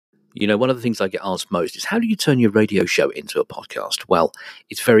You know, one of the things I get asked most is, how do you turn your radio show into a podcast? Well,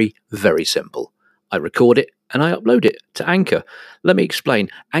 it's very, very simple. I record it and I upload it to Anchor. Let me explain.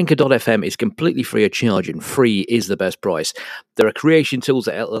 Anchor.fm is completely free of charge, and free is the best price. There are creation tools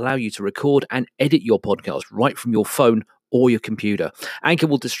that allow you to record and edit your podcast right from your phone or your computer. Anchor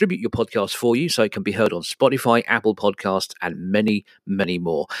will distribute your podcast for you so it can be heard on Spotify, Apple Podcasts, and many, many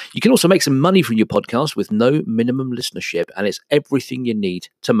more. You can also make some money from your podcast with no minimum listenership, and it's everything you need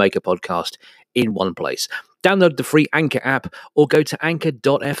to make a podcast in one place. Download the free Anchor app or go to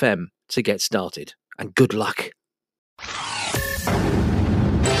anchor.fm to get started. And good luck.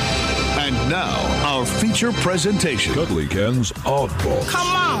 And now, our feature presentation. Cuddly Ken's Oddballs. Come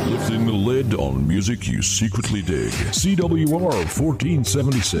on! Lifting the lid on music you secretly dig. CWR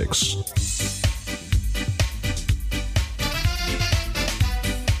 1476.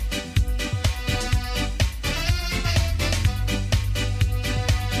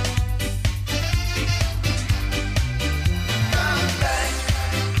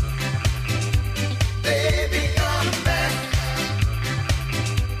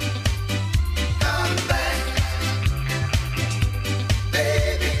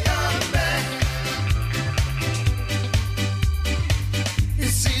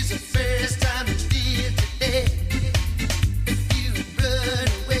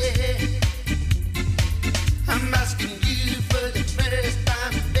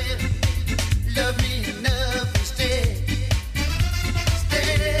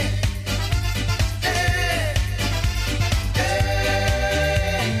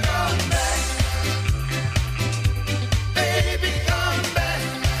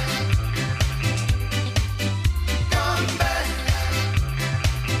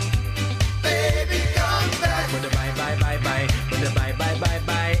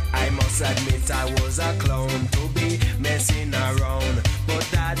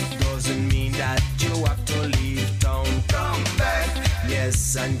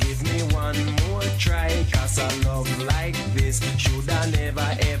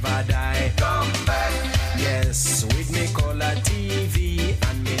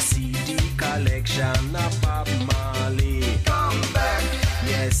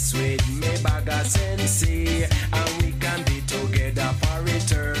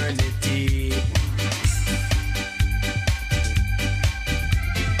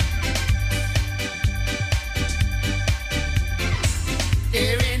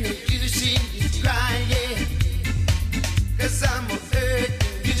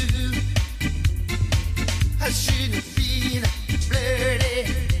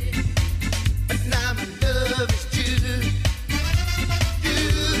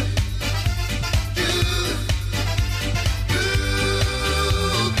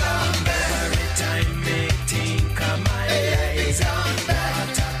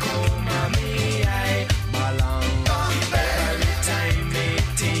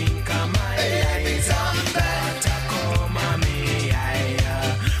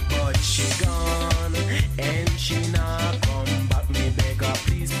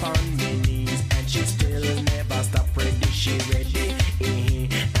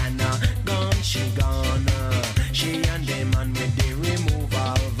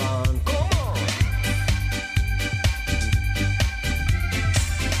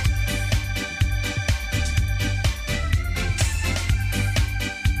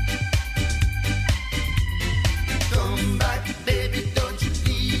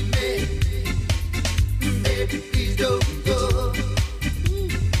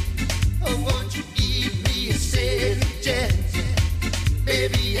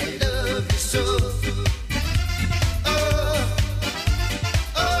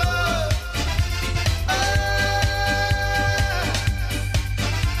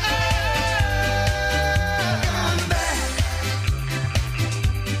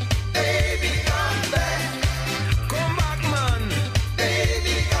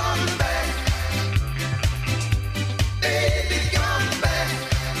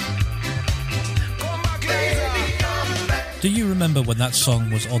 Do you remember when that song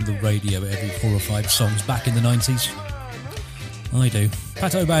was on the radio every 4 or 5 songs back in the 90s? I do.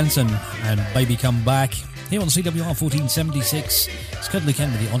 Pat O'Banton and Baby Come Back here on CWR 1476. It's Cuddly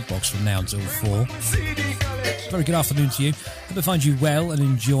Ken with the Oddbox from now until 4. Very good afternoon to you. Hope I find you well and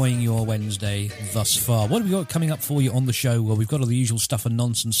enjoying your Wednesday thus far. What have we got coming up for you on the show? Well, we've got all the usual stuff and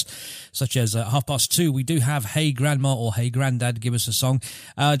nonsense, such as 2:30, we do have Hey Grandma or Hey Grandad, give us a song.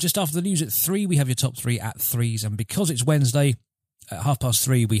 Just after the news at 3, we have your top 3 at 3s. And because it's Wednesday, At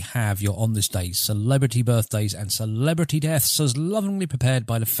 3:30, we have your On This Day celebrity birthdays and celebrity deaths, as lovingly prepared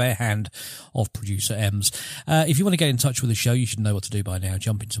by the fair hand of producer Ems. If you want to get in touch with the show, you should know what to do by now.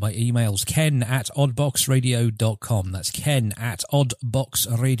 Jump into my emails, ken@oddboxradio.com. That's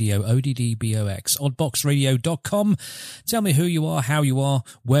ken@oddboxradio, ODDBOX, oddboxradio.com. Tell me who you are, how you are,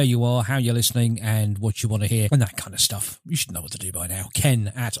 where you are, how you're listening, and what you want to hear, and that kind of stuff. You should know what to do by now.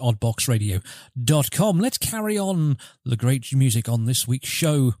 ken@oddboxradio.com. Let's carry on the great music on this week's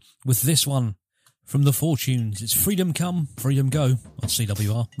show with this one from the Fortunes. It's Freedom Come, Freedom Go on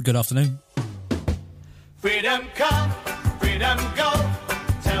CWR. Good afternoon. Freedom come, freedom go.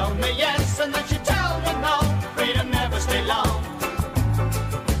 Tell me yes and then you tell me no. Freedom never stay long.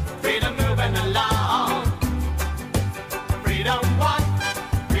 Freedom moving along. Freedom one,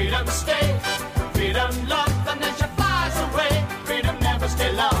 freedom stay. Freedom love and then she flies away. Freedom never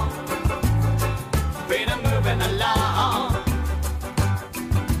stay long. Freedom moving along.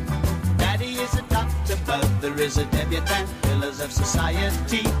 Daddy is a doctor, mother is a debutante, pillars of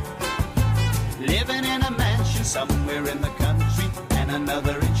society. Living in a mansion somewhere in the country, and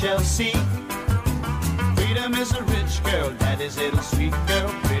another in Chelsea. Freedom is a rich girl, daddy's little sweet girl,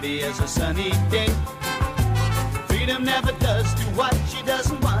 pretty as a sunny day. Freedom never does do what she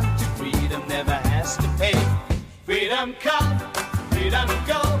doesn't want to. Freedom never has to pay. Freedom come, freedom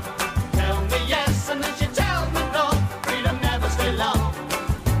go. Tell me yes and then she tell me no. Freedom never stay long.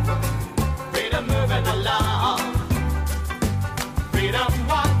 Freedom moving along. Freedom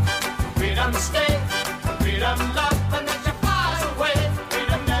one, freedom stay. Freedom love and then she flies away.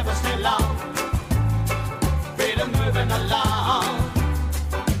 Freedom never stay long. Freedom moving along.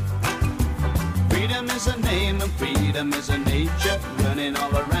 Freedom is a name and freedom is a nature running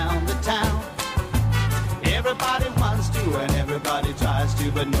all around the town. Everybody wants to and everybody tries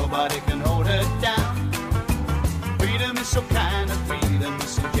to, but nobody can hold her down. Freedom is so kind and freedom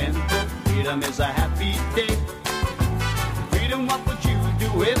is so gentle. Freedom is a happy day. Freedom, what would you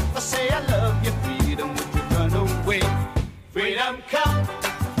do if I say I love you? Freedom, would you run away? Freedom come,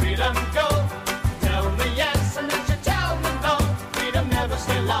 freedom go. Tell me yes and then you tell me no. Freedom never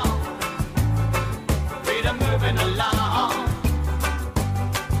stay long. Freedom moving along.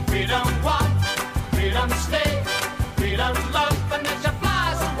 Freedom one, freedom stay. Freedom love and then she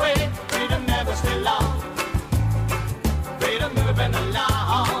flies away. Freedom never stay long. Freedom moving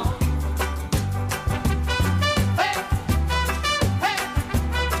along. Hey, hey.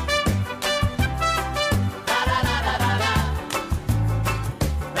 Da da da da da da.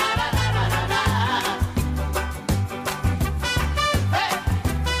 Da da da da da da. Hey,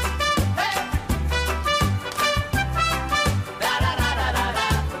 hey. Da da da da da da.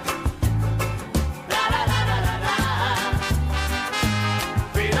 Da da da da da da.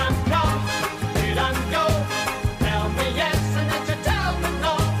 Freedom come, freedom go. Tell me yes and then you tell me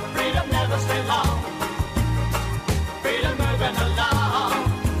no. Freedom never stay long. Freedom moving along.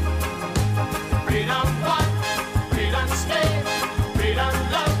 Freedom one, freedom stay. Freedom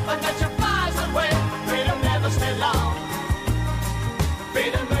love and then she flies away. Freedom never stay long.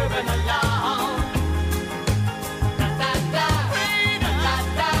 Freedom moving along. Da da da. Da da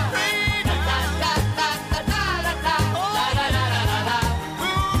da. Da da da da da da da da. Da da da da da da.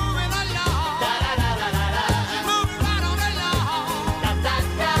 Moving along. Da da da da da da. Moving right on along. Da da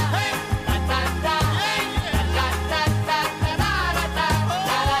da. Da da da. Da da da da da da da da.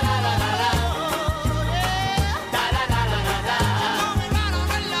 Da da da da da da. Da da da da da da. Moving right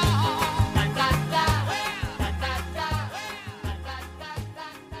on along. Da da da. Da da da. Da da da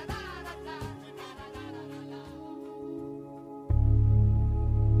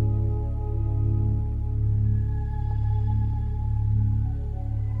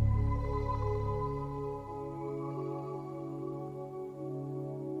da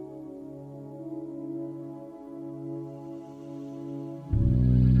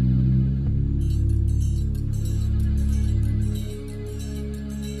da.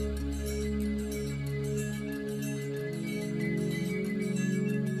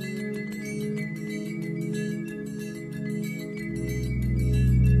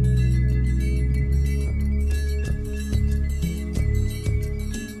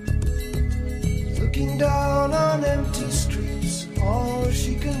 Looking down on empty streets, all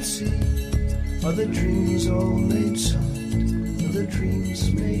she can see are the dreams all made solid, are the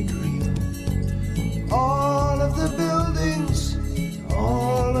dreams made real. All of the buildings,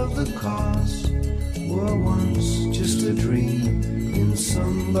 all of the cars were once just a dream in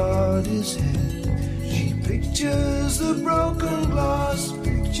somebody's head. She pictures the broken glass,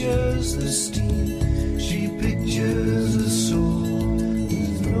 pictures the steam. She pictures a soul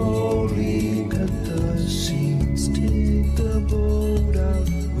with no leak at the seams. Take the boy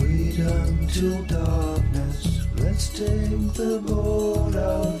until darkness. Let's take the boat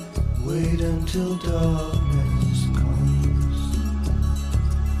out. Wait until darkness comes.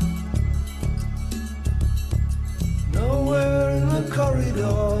 Nowhere in the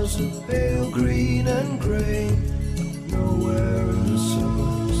corridors of pale green and grey. Nowhere in the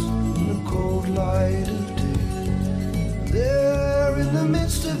suburbs in the cold light of day. There in the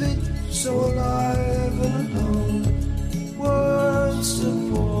midst of it, so alive and alone, was the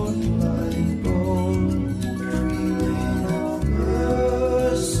Portland bone, dreaming of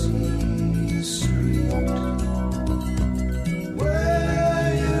Mercy Street,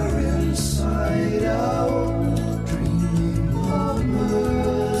 where you're inside out, dreaming of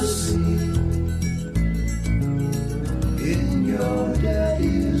mercy, in your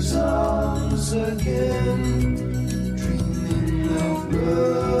daddy's arms again, dreaming of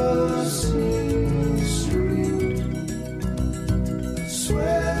Mercy Street.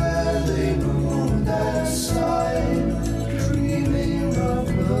 Swear they move that side, dreaming of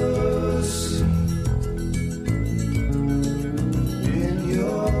mercy, in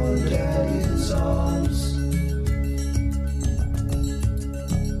your daddy's arms.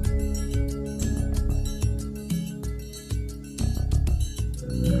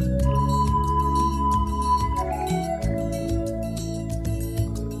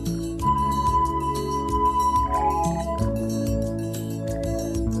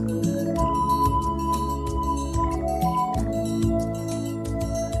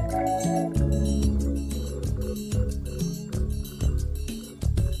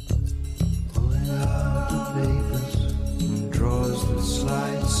 Pulling out the papers and drawers that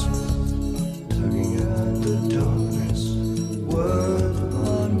slide smooth, tugging at the darkness, word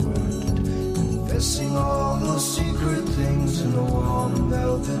on word, confessing all those secret things in a warm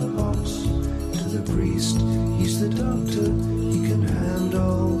velvet box. To the priest, he's the doctor, he can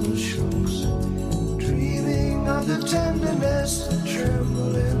handle the shocks, dreaming of the tenderness that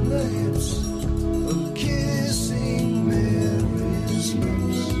tremble in the hips, of kissing Mary's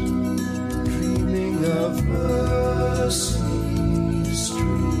lips, dreaming of Mercy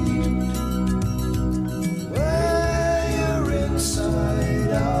Street, where you're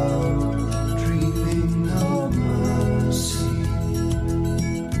inside out, dreaming of mercy,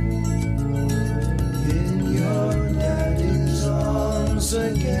 in your daddy's arms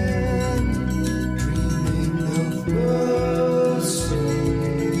again, dreaming of Mercy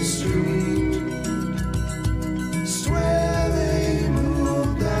Street. Swear they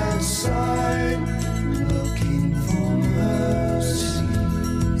move that side, looking for mercy,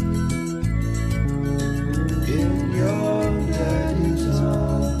 in your daddy's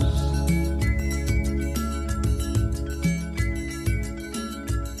arms.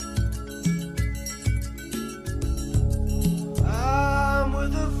 I'm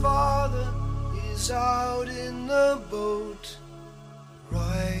with the father, he's out in the boat,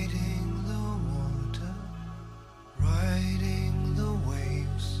 riding the water, riding the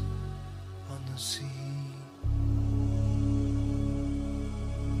waves on the sea.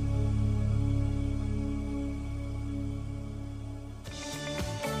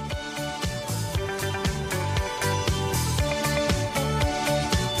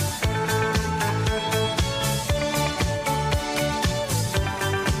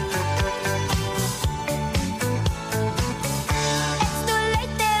 It's too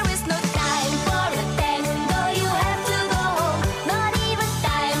late, there is no time for a tango. You have to go home, not even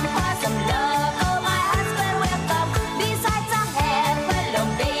time for some love. Oh, my husband will come. Besides, I have a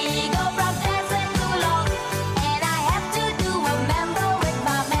lumbago from desert to long, and I have to do a mambo with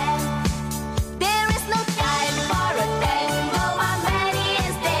my man. There is no time for a tango. My man, he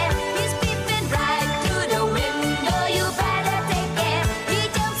is there. He's peeping right through the window. You better take care. He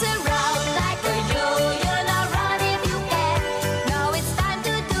jumps around like a yo-yo. Now run if you can. Now it's time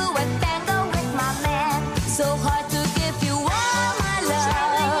to do a tango with my man. So hard to give you all my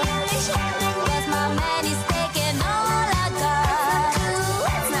love. Yes, my man is taking all I got.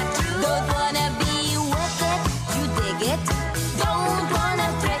 That's not true. Don't wanna be wicked, you dig it. Don't wanna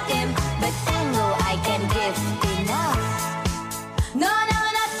trick him, but tango I can give enough. No, no,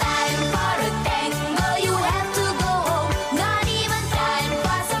 no time for a tango. You have to go home. Not even time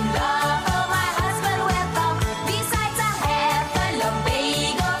for some love. Oh, my husband will come. Besides, I have a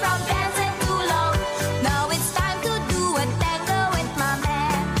lumbago from dancing too long. Now it's time to do a tango with my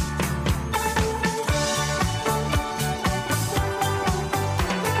man.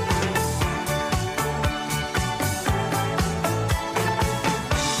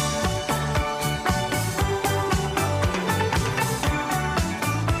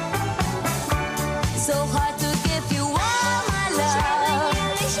 So hard to give you all my love.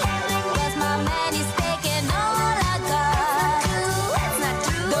 Yes, my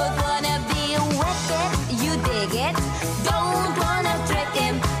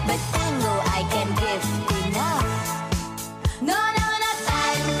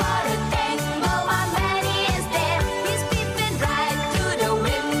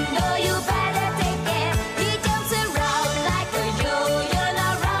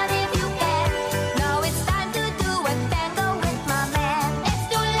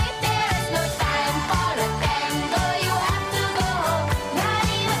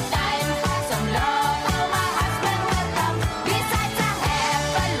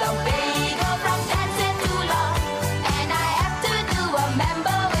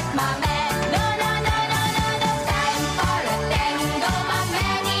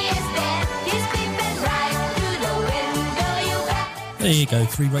There you go,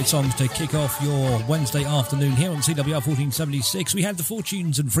 3 great songs to kick off your Wednesday afternoon here on CWR 1476. We had The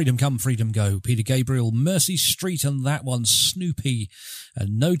Fortunes and Freedom Come, Freedom Go, Peter Gabriel, Mercy Street, and that one, Snoopy,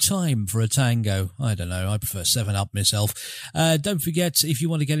 and No Time for a Tango. I don't know, I prefer 7-Up myself. Don't forget, if you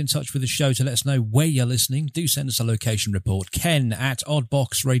want to get in touch with the show to let us know where you're listening, do send us a location report.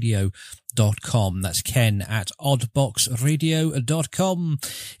 Ken@oddboxradio.com. That's Ken@oddboxradio.com.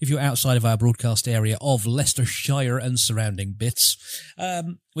 If you're outside of our broadcast area of Leicestershire and surrounding bits.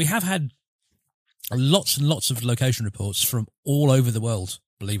 We have had lots and lots of location reports from all over the world,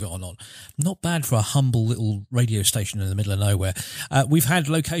 believe it or not. Not bad for a humble little radio station in the middle of nowhere. We've had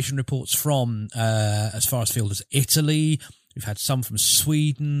location reports from as far afield as Italy. We've had some from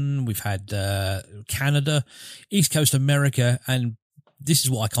Sweden. We've had Canada, East Coast America, and this is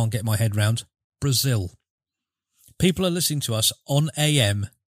what I can't get my head round, Brazil. People are listening to us on AM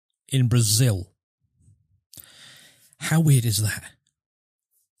in Brazil. How weird is that?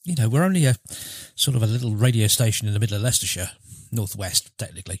 You know, we're only a sort of a little radio station in the middle of Leicestershire, northwest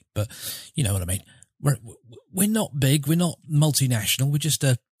technically, but you know what I mean. We're not big, we're not multinational, we're just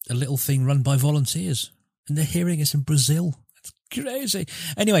a little thing run by volunteers, and they're hearing us in Brazil. That's crazy.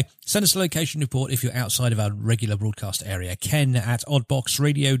 Anyway, send us a location report if you're outside of our regular broadcast area.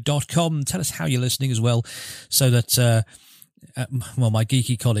 Ken@oddboxradio.com. Tell us how you're listening as well, so that my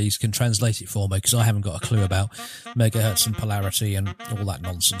geeky colleagues can translate it for me, because I haven't got a clue about megahertz and polarity and all that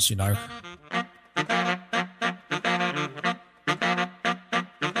nonsense, you know.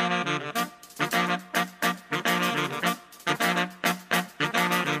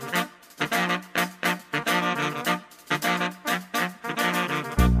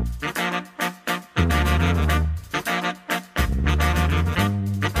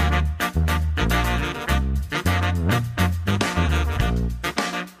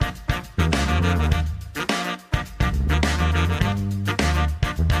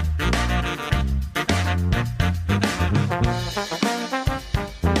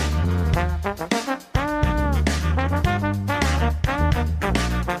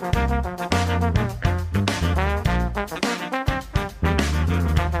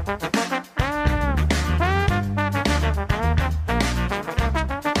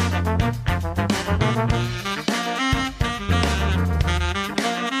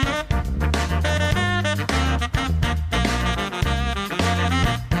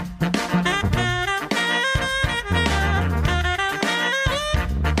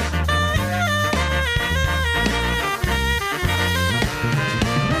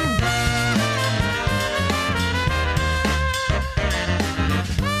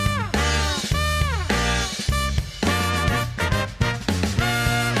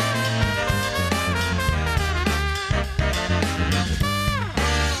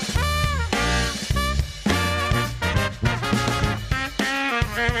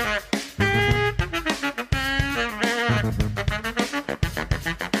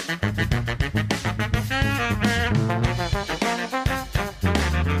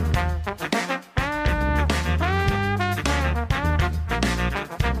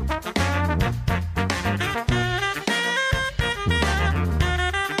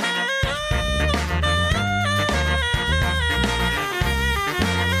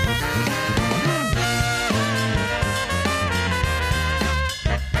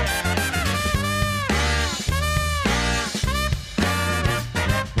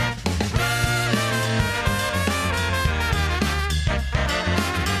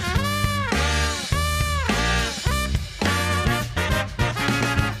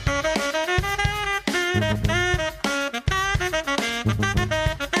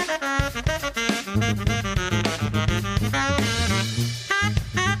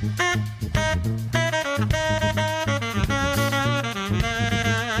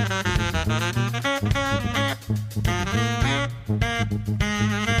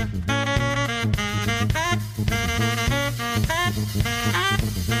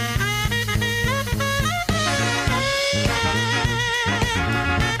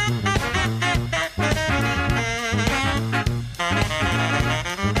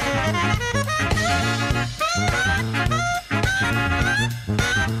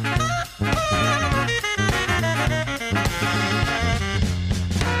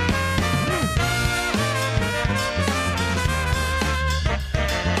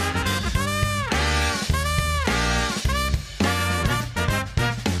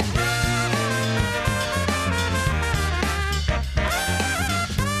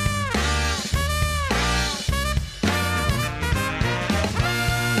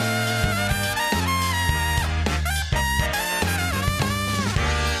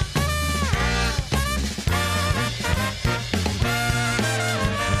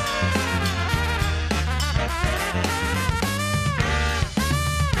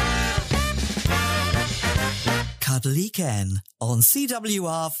 Ken on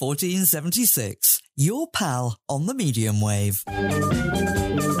CWR 1476, your pal on the medium wave.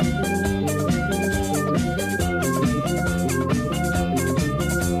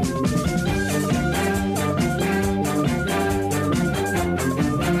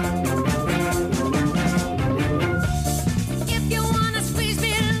 If you wanna squeeze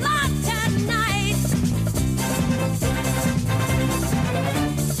me love tonight,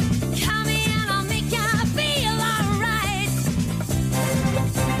 come in, I'll make you feel alright.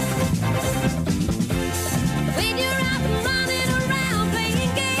 When you're out and running around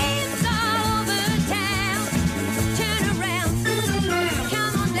playing games all over town, turn around,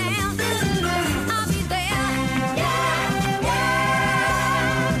 come on down, I'll be there. Yeah, yeah.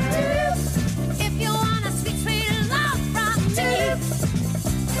 If you want a sweet, sweet love from me,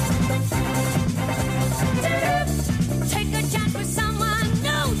 take a chance with someone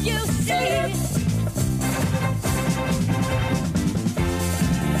new you see.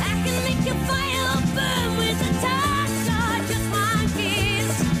 I can make your fire burn with a touch or just one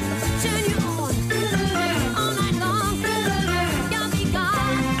kiss. Turn you on all night long. You'll be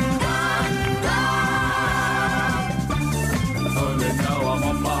gone, gone, gone. Honey, now I'm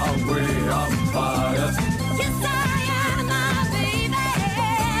on my way, I'm fire. Yes, I am, my baby.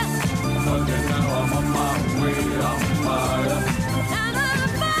 Honey, now I'm on my way, I'm fire. I'm on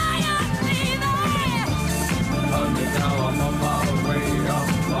fire, baby. Honey, now I'm on my way, I'm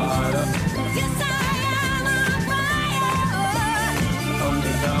fire. Yes, I am on fire.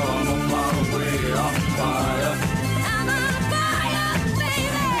 Honey, now I'm on my way, I'm fire. I'm on fire,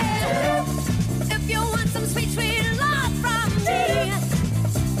 baby. If you want some sweet, sweet love from me,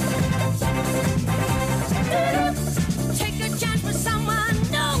 take a chance with someone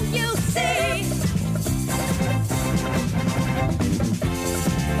new you see.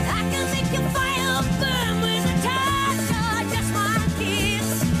 I can make your fire burn with a touch or just one kiss.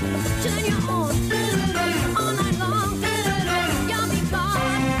 Turn you on all night long. You'll be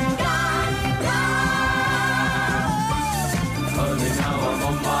gone, gone, gone. Honey, now I'm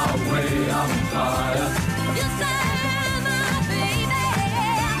on my way, I'm fire. Yes, I am, my baby.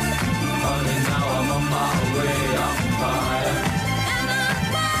 Honey, now I'm on my way, I'm fire.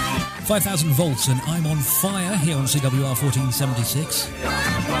 5,000 volts and I'm on fire here on CWR 1476.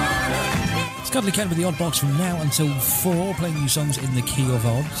 It's Cuddly Ken with the Odd Box from now until 4, playing you songs in the key of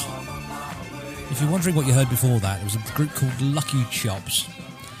odds. If you're wondering what you heard before that, it was a group called Lucky Chops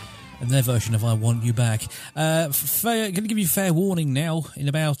and their version of I Want You Back. Going to give you fair warning now. In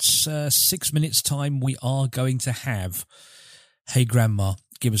about 6 minutes' time, we are going to have Hey Grandma,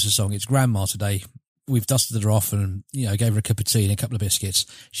 give us a song. It's Grandma today. We've dusted her off and, gave her a cup of tea and a couple of biscuits.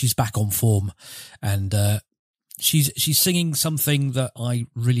 She's back on form and she's singing something that I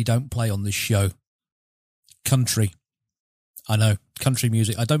really don't play on this show. Country. I know, country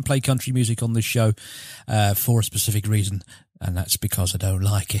music. I don't play country music on this show for a specific reason, and that's because I don't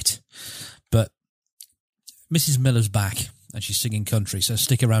like it. But Mrs. Miller's back and she's singing country, so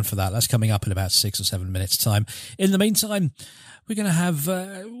stick around for that. That's coming up in about 6 or 7 minutes' time. In the meantime, we're going to have,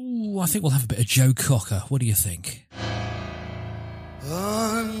 I think we'll have a bit of Joe Cocker. What do you think?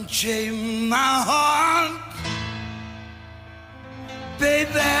 Unchain my heart,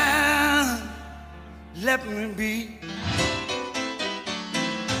 baby, let me be.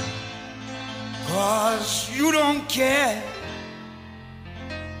 'Cause you don't care.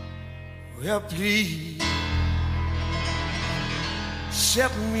 Well, please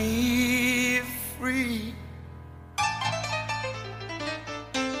set me free.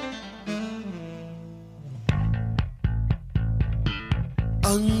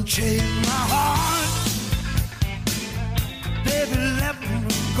 Unchain my heart, baby, let me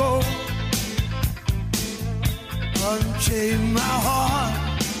go. Unchain my heart,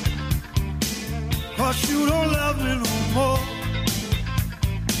 'cause you don't love me no more.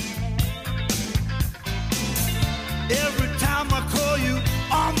 Every time I call you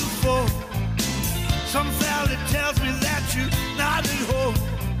on the phone, some fella tells me that you're not at home.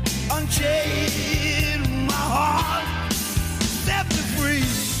 Unchain my heart, set me free.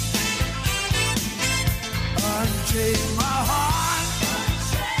 Unchain my heart,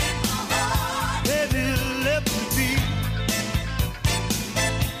 baby, let me be.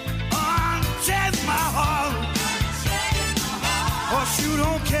 Unchain my heart, 'cause you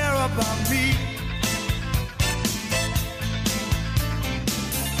don't care about me.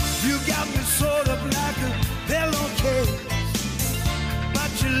 You got me sort of like a pillowcase,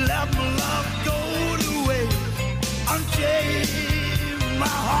 but you let my love go to waste. Unchain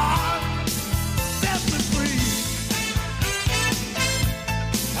my heart, set me free.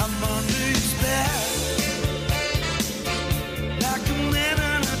 I'm under your spell.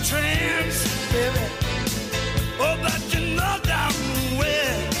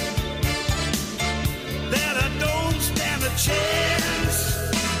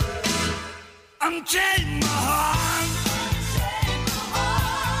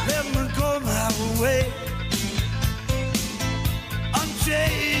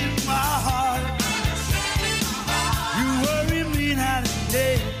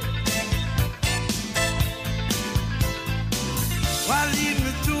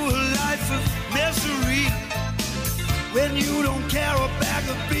 you don't care a bag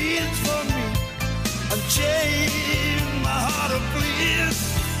of beans for me. Unchain my heart, oh please,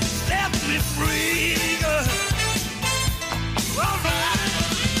 set me free. All right.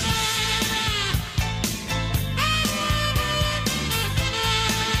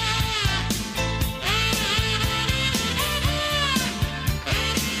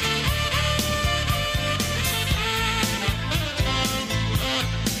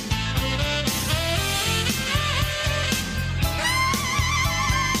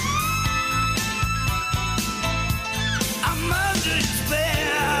 I'm under his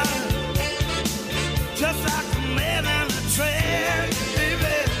spell, just like a man in a trance,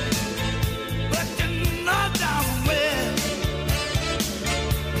 baby. But you know down well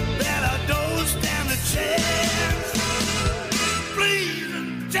that I don't stand a chance. Please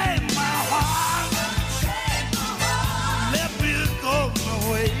take my heart, let me go my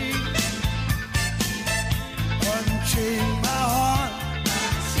way. Unchain my heart,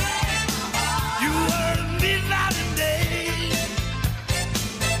 you hurt me night and day.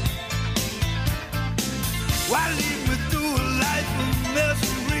 Why lead me through a life of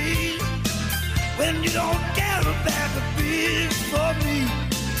misery when you don't care a bag of beans for me?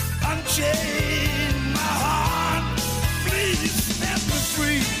 Unchain my heart, please set me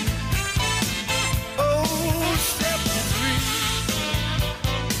free. Oh, set me free.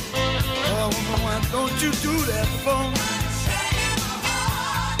 Oh, why don't you do that for me?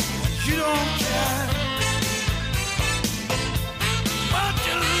 You don't care. Won't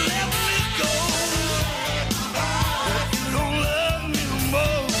you let me go? If you don't love me no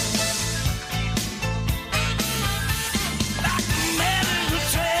more. Like a man in a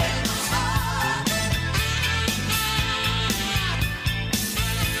trance.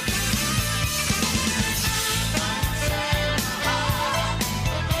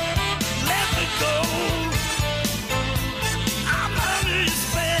 Let me go. I'm under your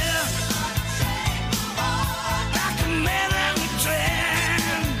spell. Like a man in a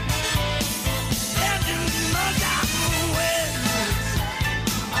trance. And you know that well.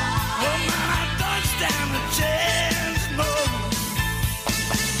 Well, man, I don't stand a chance, no.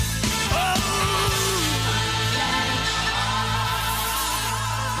 Oh,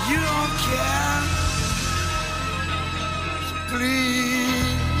 you don't care.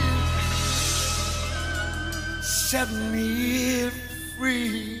 Please set me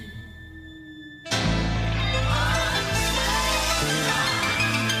free.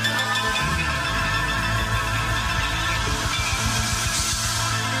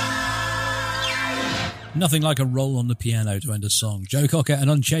 Nothing like a roll on the piano to end a song. Joe Cocker and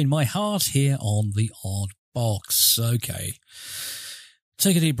Unchain My Heart here on the Odd Box. Okay.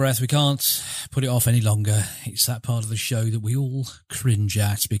 Take a deep breath. We can't put it off any longer. It's that part of the show that we all cringe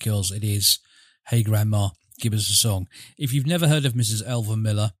at because it is, hey grandma, give us a song. If you've never heard of Mrs. Elva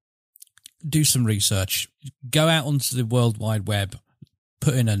Miller, do some research. Go out onto the World Wide Web,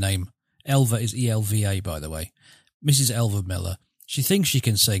 put in her name. Elva is E-L-V-A, by the way. Mrs. Elva Miller. She thinks she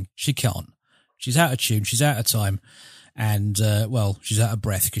can sing. She can't. She's out of tune. She's out of time. And, well, she's out of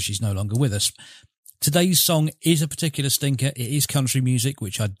breath because she's no longer with us. Today's song is a particular stinker. It is country music,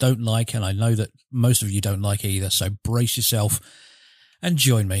 which I don't like, and I know that most of you don't like either, so brace yourself and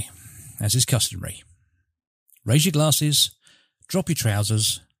join me, as is customary. Raise your glasses, drop your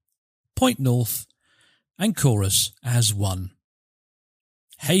trousers, point north, and chorus as one.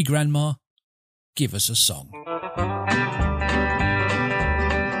 Hey Grandma, give us a song.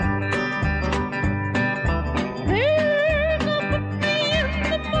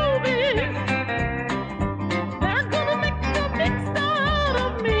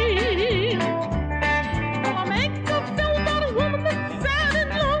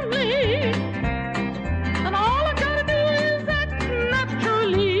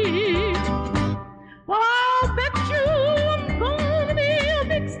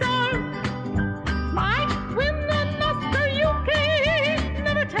 Might win the Nostra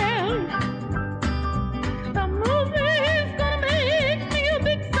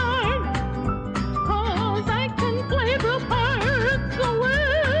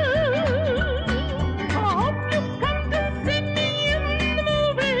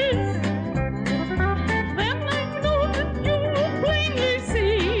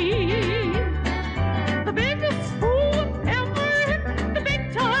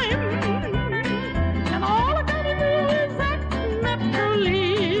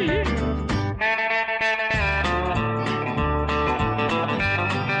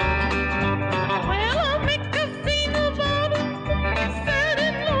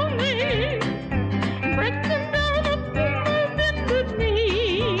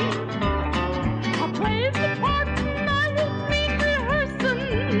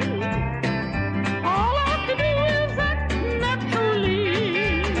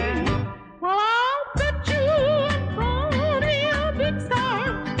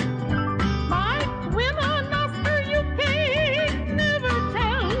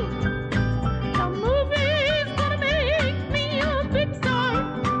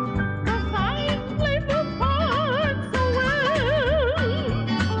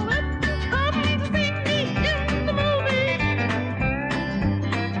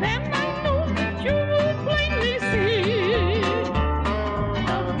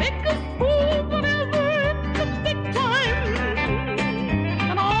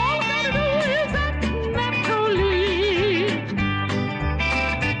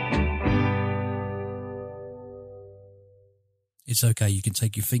It's okay. You can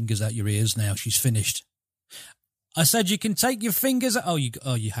take your fingers out your ears now. She's finished. I said you can take your fingers out. Oh,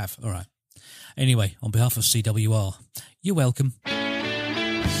 you have. All right. Anyway, on behalf of CWR, you're welcome.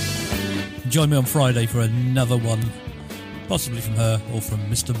 Join me on Friday for another one, possibly from her or from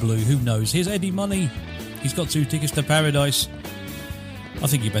Mr. Blue. Who knows? Here's Eddie Money. He's got 2 tickets to Paradise. I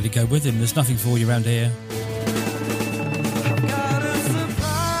think you better go with him. There's nothing for you around here.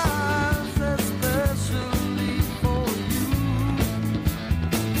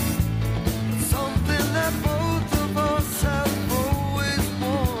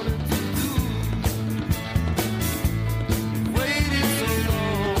 Waiting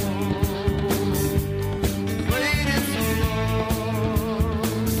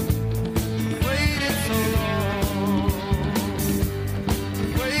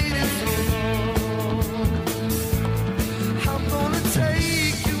so long.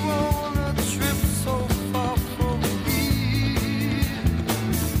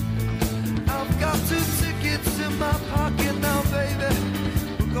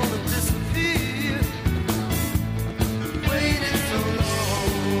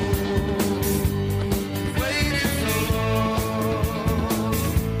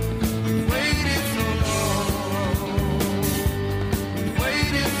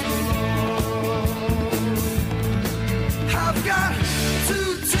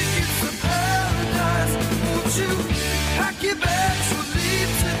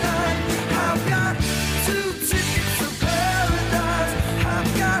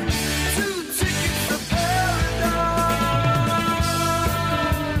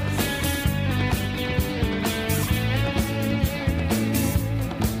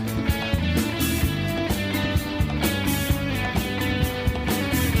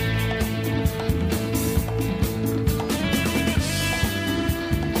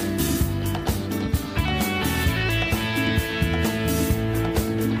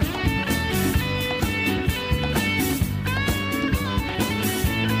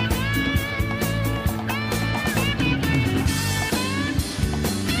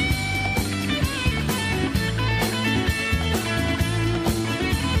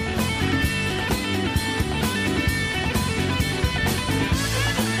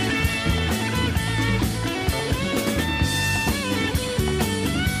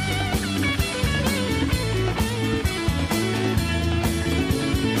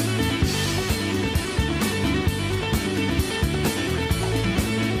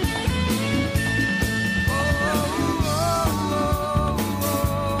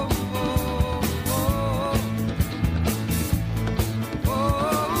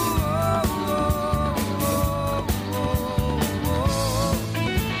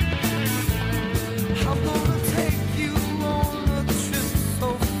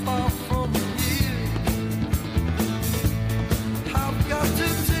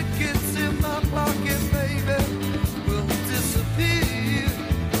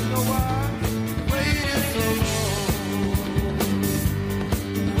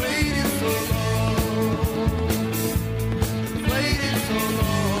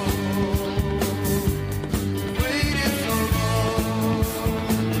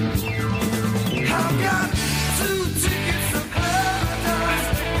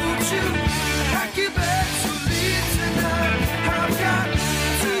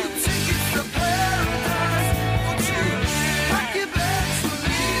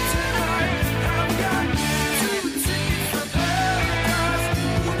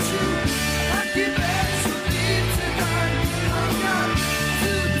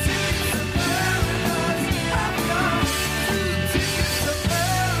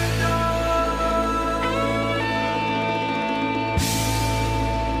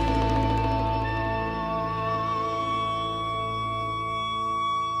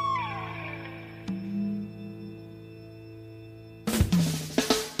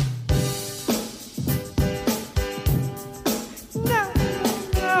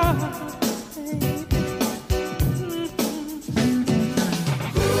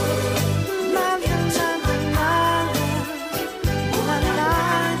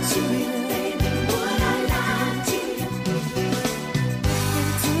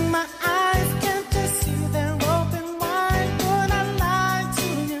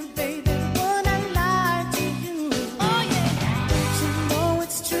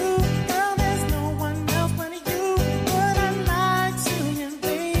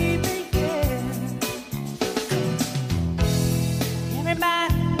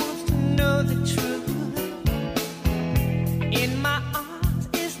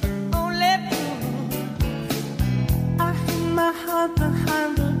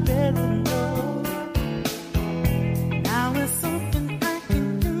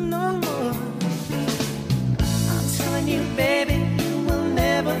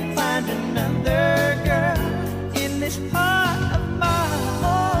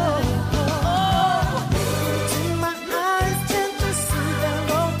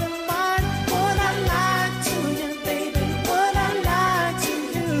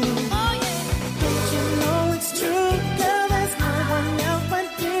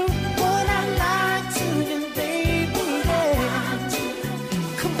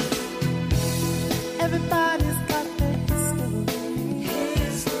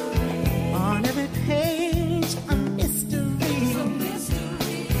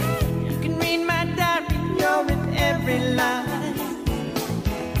 every line.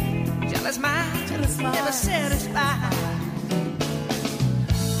 Jealous mind, never satisfied.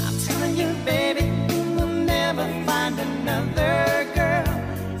 I'm telling you, baby, you will never find another girl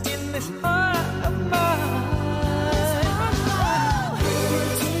in this heart of mine.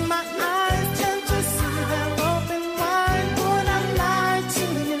 Into my eyes, can't you see they're open wide? Would I lie to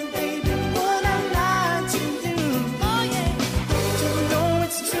you, baby? Would I lie to you? Oh yeah. You know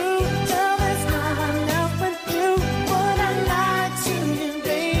it's true, girl, there's no one else but you. Would I lie to you,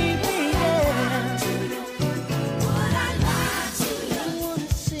 baby? Yeah. Would I lie to you? I wanna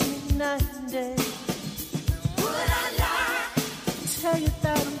see you night and day. Would I lie? Tell you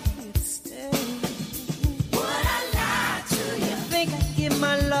that I'm here to stay. Would I lie to you? Think I'd give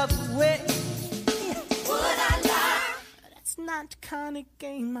my love away? Would I lie? That's not the kind of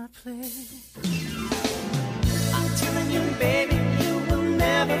game I play. I'm telling you, baby, you will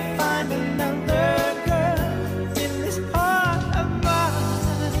never find another girl in this heart of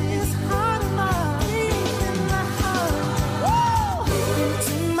mine. This heart of mine, in my heart.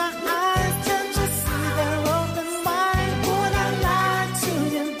 Into my eyes, can't you see they're open wide? Would I lie to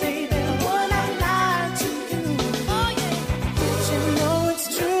you, baby? Would I lie to you? Oh yeah. You know it's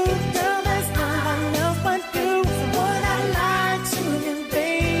true, girl, there's no one else but you. So would I lie to you,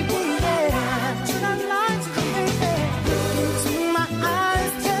 baby? Yeah. Would I lie to you, baby? Into my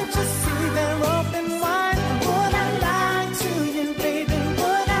eyes, can't you see they're open wide? Would I lie to you, baby?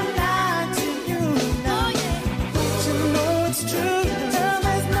 Would I lie to you? No, yeah. You know it's true, girl,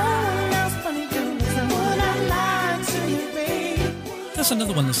 there's no one else but you. So would I lie to you, baby? That's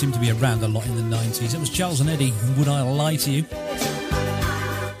another one that seemed to be around a lot in the 90s. It was Charles and Eddie, Would I Lie to You?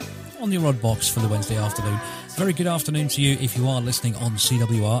 On your odd box for the Wednesday afternoon. Very good afternoon to you if you are listening on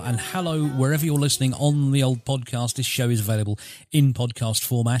CWR, and hello wherever you're listening on the old podcast. This show is available in podcast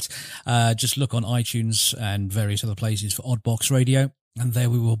format. Just look on iTunes and various other places for Oddbox Radio, and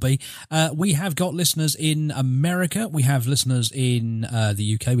there we will be. We have got listeners in America. We have listeners in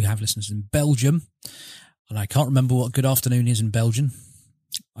the UK. We have listeners in Belgium. And I can't remember what good afternoon is in Belgium.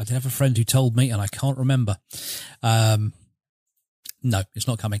 I did have a friend who told me, and I can't remember. No, it's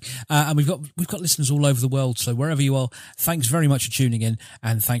not coming. And we've got listeners all over the world. So wherever you are, thanks very much for tuning in,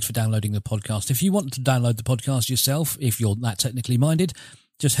 and thanks for downloading the podcast. If you want to download the podcast yourself, if you're that technically minded,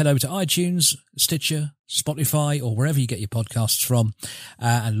 just head over to iTunes, Stitcher, Spotify, or wherever you get your podcasts from,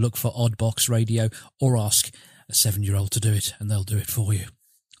 and look for Oddbox Radio, or ask a 7-year-old to do it, and they'll do it for you.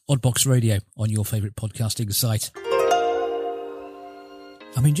 Oddbox Radio on your favourite podcasting site.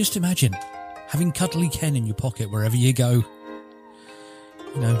 I mean, just imagine having Cuddly Ken in your pocket wherever you go.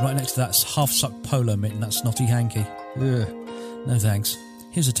 You know, right next to that half-sucked polo mitt and that snotty hanky. Ugh. No thanks.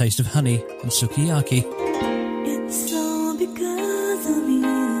 Here's a taste of honey and sukiyaki. It's all because of you.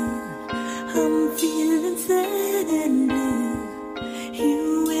 I'm feeling sad and blue.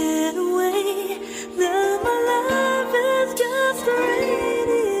 You went away. Now my life is just a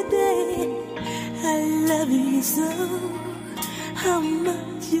rainy day. I love you so. How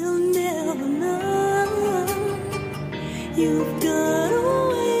much you'll never know. You've gone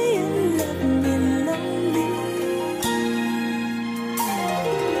away and left me lonely.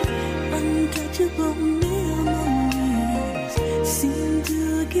 Untouchable memories seem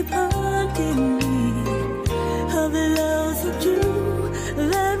to keep haunting me. Of the love so true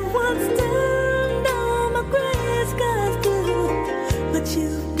that once turned all my gray skies blue. But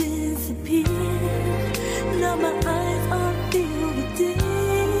you've disappeared. Now my eyes are filled with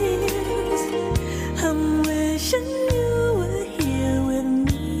tears. I'm wishing you were here with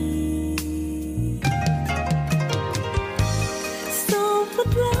me. So put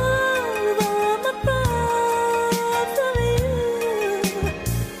love on my thoughts of you.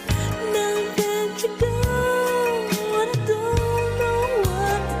 Now that you go, I don't know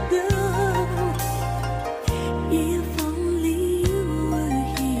what to do. If only you were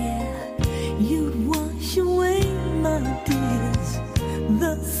here, you'd wash away my tears.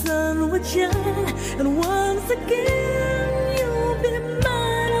 The sun would shine, and once again you'll be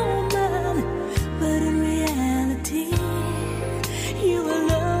mine, oh mine. But in reality, you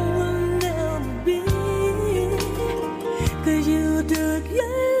alone will never be. 'Cause you took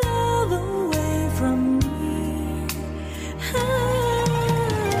your love away from me.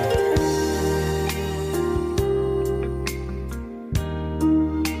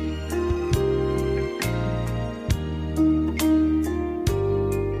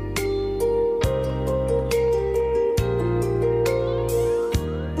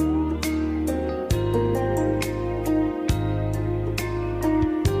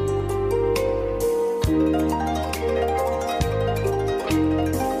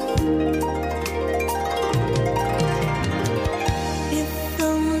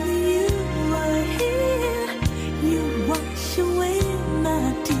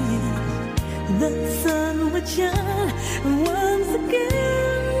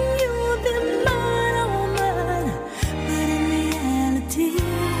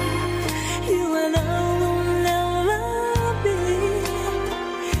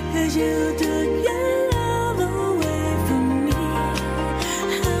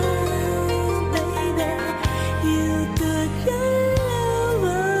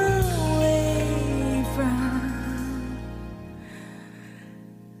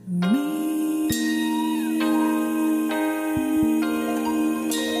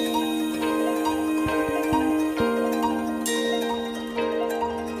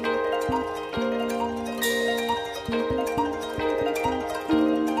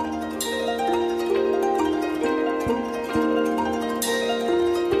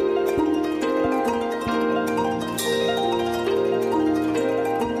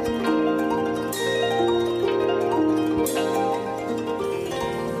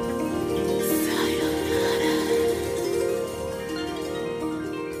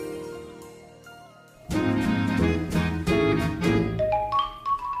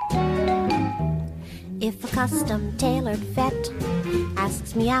 custom tailored vet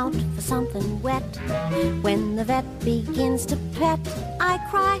asks me out for something wet. When the vet begins to pet, I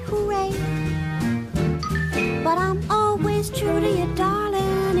cry hooray. But I'm always true to you,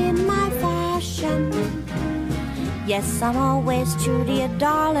 darling, in my fashion. Yes, I'm always true to you,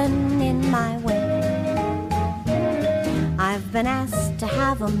 darling, in my way. I've been asked to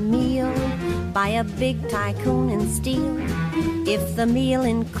have a meal by a big tycoon in steel. If the meal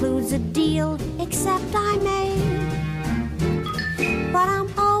includes a deal, except I may. But I'm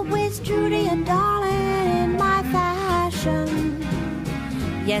always true to you, darling, in my fashion.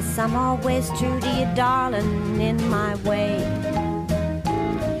 Yes, I'm always true to you, darling, in my way.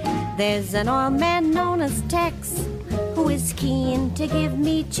 There's an old man known as Tex who is keen to give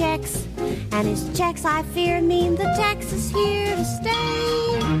me checks, and his checks, I fear, mean the Tex is here to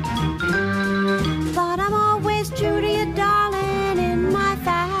stay. But I'm always true to you, darling, in my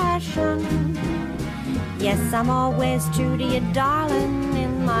fashion. Yes, I'm always true to you, darling,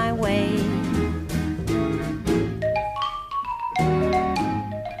 in my way.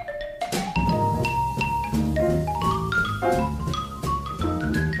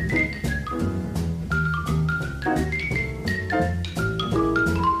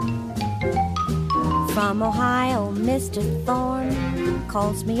 From Ohio, Mr. Thorne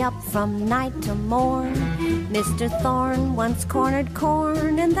calls me up from night to morn. Mr. Thorne once cornered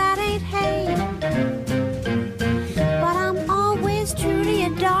corn, and that ain't hay. But I'm always true to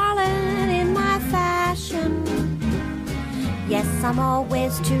you, darling, in my fashion. Yes, I'm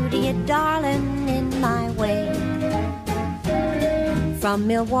always true to you, darling, in my way. From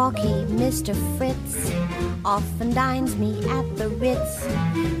Milwaukee, Mr. Fritz often dines me at the Ritz.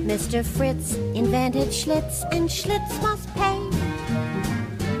 Mr. Fritz invented Schlitz, and Schlitz must pay.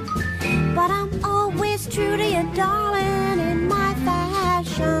 But I'm always true to you, darling, in my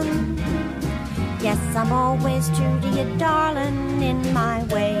fashion. Yes, I'm always true to you, darling, in my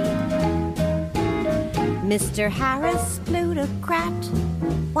way. Mr. Harris, plutocrat,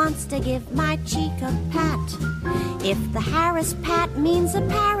 wants to give my cheek a pat. If the Harris pat means a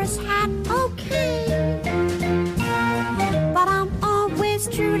Paris hat, okay. But I'm always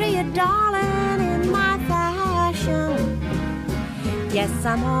true to you, darling, in my fashion. Yes,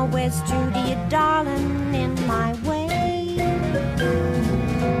 I'm always true to you, darling, in my way.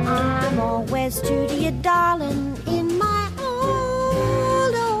 I'm always true to you, darling, in my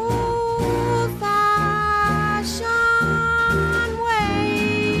old old-fashioned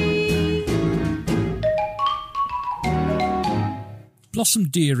way. Blossom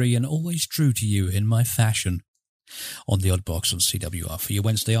Dearie and Always True to You in My Fashion on the Odd Box on CWR for your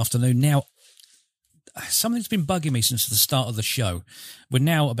Wednesday afternoon. Now, something's been bugging me since the start of the show. We're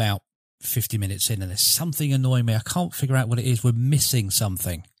now about 50 minutes in, and there's something annoying me. I can't figure out what it is. We're missing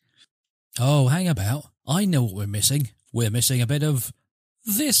something. Oh, hang about. I know what we're missing. We're missing a bit of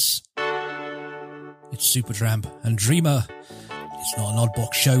this. It's Supertramp and Dreamer. It's not an Odd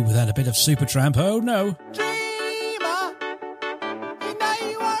Box show without a bit of Supertramp. Oh, no.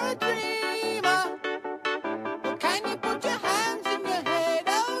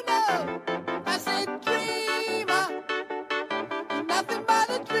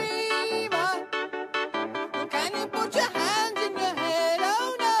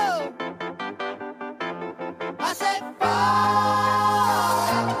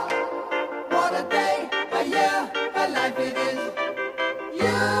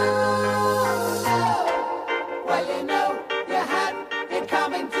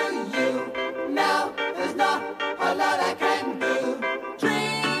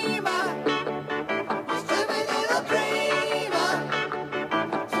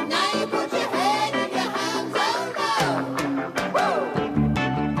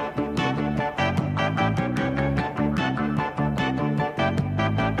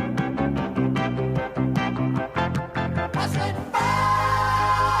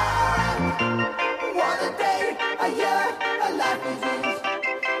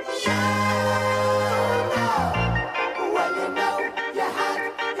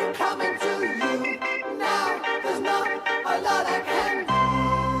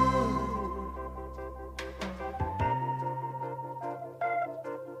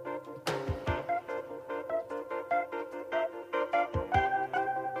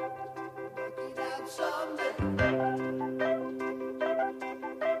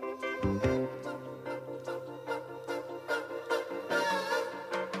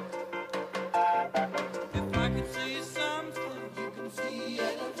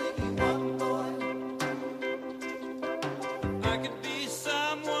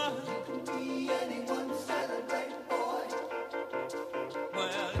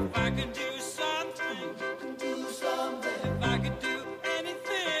 If I could do something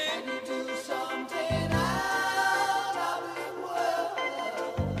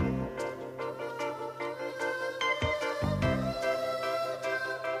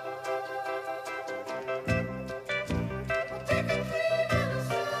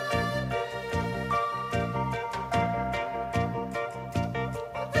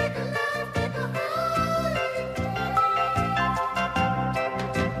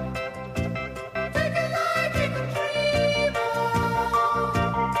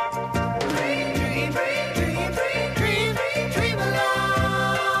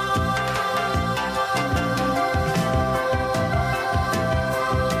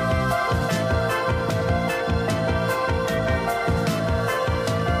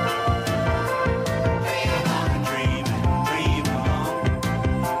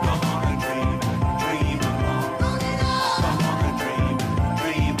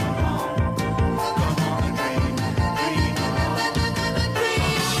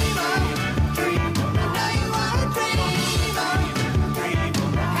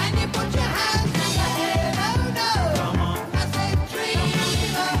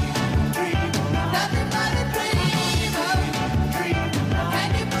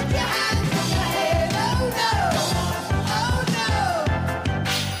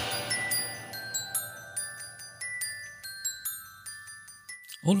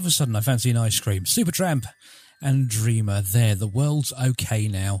All of a sudden, I fancy an ice cream. Supertramp and Dreamer. There, the world's okay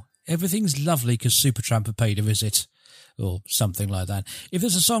now. Everything's lovely because Supertramp have paid a visit. Or something like that. If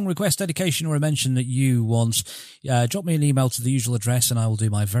there's a song request, dedication, or a mention that you want, drop me an email to the usual address and I will do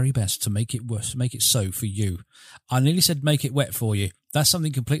my very best to make it so for you. I nearly said make it wet for you. That's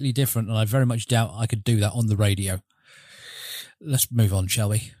something completely different, and I very much doubt I could do that on the radio. Let's move on, shall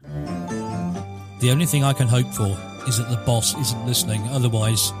we? The only thing I can hope for is that the boss isn't listening,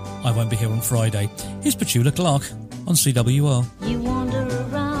 otherwise I won't be here on Friday. Here's Petula Clark on CWR. You wander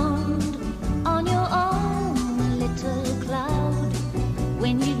around on your own little cloud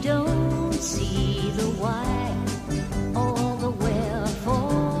when you don't see the why or the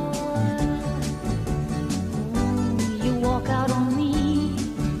wherefore. You walk out on me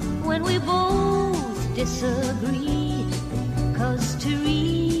when we both disagree, 'cause to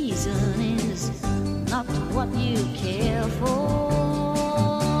reason is not what you care for.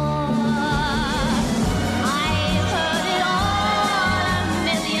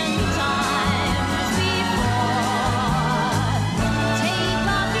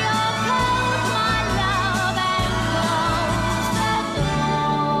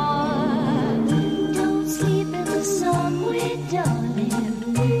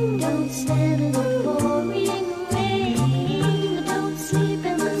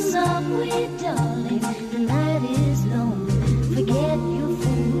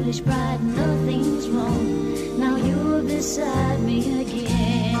 Pride, nothing's wrong. Now you're beside me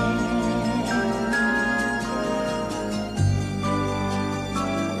again.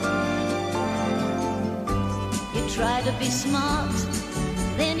 You try to be smart,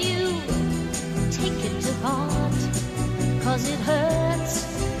 then you take it to heart, 'cause it hurts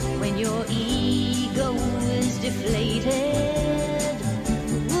when your ego is deflated.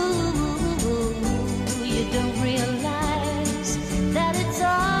 Ooh, you don't realize that it's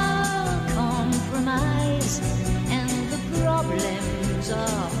all compromise, and the problems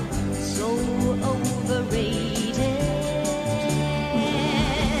are so overrated.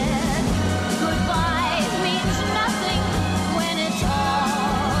 Goodbye means nothing when it's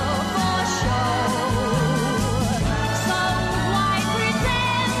all for show. So why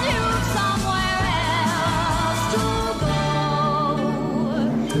pretend you've somewhere else to go?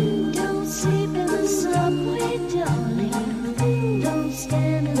 Don't sleep in the subway, darling. Don't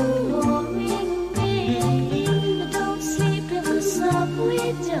stand in the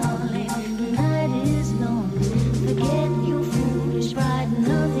subway, darling, the night is long. Forget your foolish pride,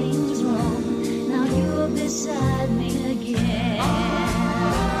 nothing's wrong. Now you're beside me again. Oh,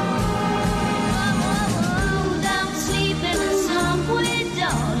 don't sleep in the subway,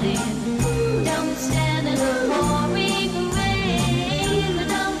 darling. Don't stand in the pouring rain.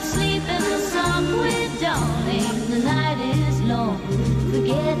 Don't sleep in the subway, darling, the night is long.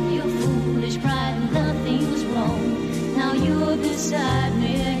 Forget your foolish pride, nothing's wrong. Now you're beside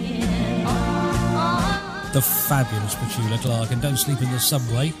me again. The fabulous Petula Clark, and Don't Sleep in the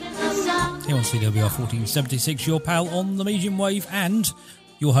Subway. Here on CWR 1476, your pal on the medium wave and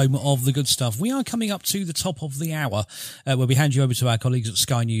your home of the good stuff. We are coming up to the top of the hour, where we hand you over to our colleagues at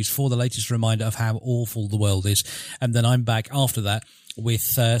Sky News for the latest reminder of how awful the world is. And then I'm back after that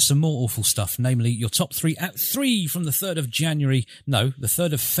with some more awful stuff, namely your top three at 3 from the 3rd of January. No, the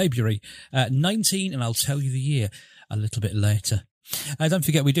 3rd of February, 19, and I'll tell you the year a little bit later. Don't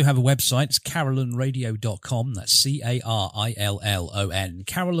forget, we do have a website. It's carolynradio.com. That's CARILLON,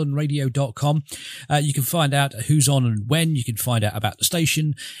 carolynradio.com. You can find out who's on and when. You can find out about the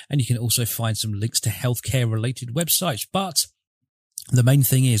station, and you can also find some links to healthcare-related websites. But the main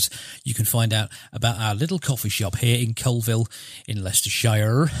thing is you can find out about our little coffee shop here in Colville in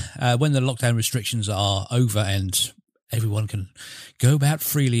Leicestershire. When the lockdown restrictions are over and everyone can go about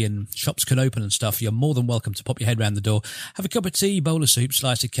freely and shops can open and stuff, you're more than welcome to pop your head round the door, have a cup of tea, bowl of soup,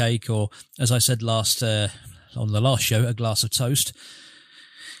 slice of cake, or, as I said on the last show, a glass of toast.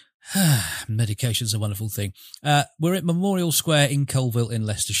 Medication's a wonderful thing. We're at Memorial Square in Colville in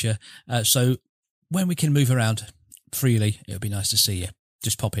Leicestershire, so when we can move around freely, it would be nice to see you.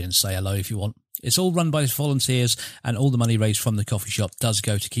 Just pop in and say hello if you want. It's all run by volunteers, and all the money raised from the coffee shop does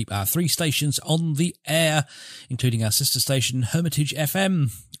go to keep our 3 stations on the air, including our sister station, Hermitage FM,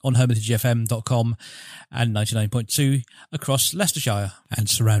 on hermitagefm.com, and 99.2 across Leicestershire and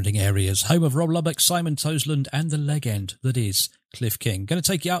surrounding areas. Home of Rob Lubbock, Simon Toseland, and the legend that is Cliff King. Going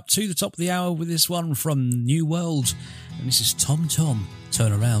to take you up to the top of the hour with this one from New World. And this is Tom Tom.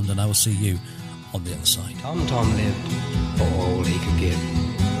 Turn around and I will see you on the other side. Tom Tom lived for all he could give,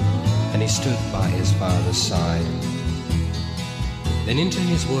 and he stood by his father's side. Then into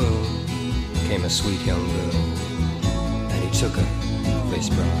his world came a sweet young girl, and he took her for his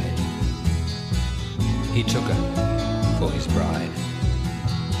bride. He took her for his bride.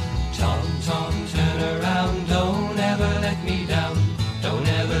 Tom, Tom, turn around, don't ever let me down, don't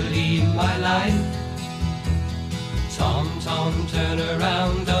ever leave my life. Tom, Tom, turn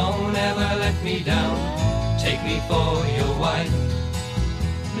around, don't ever let me down, take me for your wife.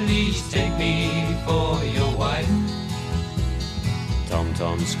 Please take me for your wife. Tom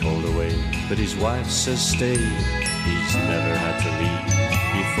Tom's called away, but his wife says stay. He's never had to leave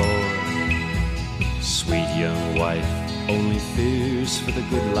before. Sweet young wife only fears for the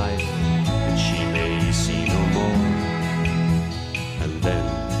good life that she may see no more. And then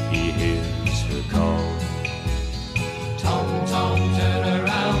he hears her call. Tom, Tom, turn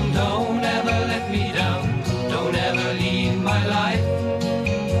around, don't ever let me down, don't ever leave my life.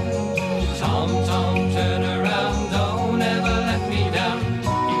 Tom, Tom, turn around, don't ever let me down,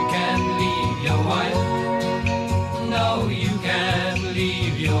 you can't leave your wife. No, you can't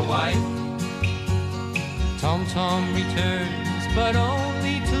leave your wife. Tom, Tom returns, but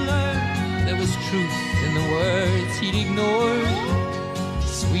only to learn there was truth in the words he'd ignored.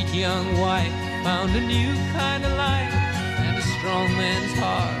 Sweet young wife found a new kind of life, and a strong man's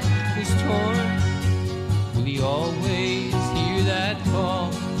heart was torn. Will he always hear that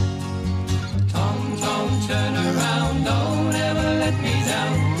call? Tom, Tom, turn around, don't ever let me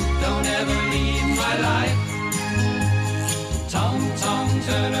down, don't ever leave my life. Tom, Tom,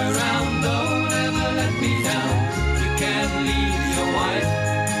 turn around, don't ever let me down, you can't leave your wife.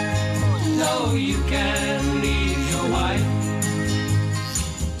 No, you can't leave your wife.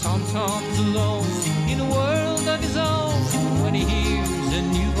 Tom, Tom's alone in a world of his own when he hears a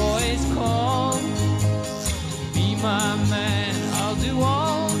new voice call. Be my man, I'll do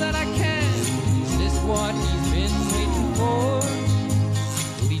all that I can. Is this what he's been waiting for?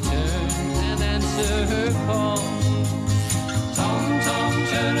 Will he turn and answer her call? Tom, Tom,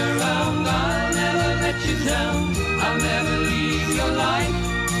 turn around, I'll never let you down, I'll never leave your life.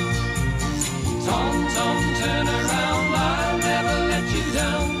 Tom, Tom, turn around, I'll never let you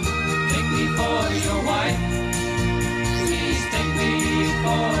down, take me for your wife. Please take me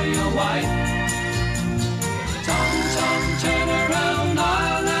for your wife. Tom, Tom, turn around,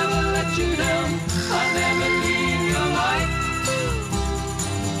 I'll never let you down, I'll never leave your life.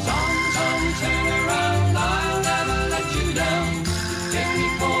 Tom, Tom, turn around, I'll never let you down, take me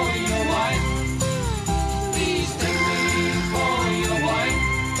for your wife. Please take me for your wife.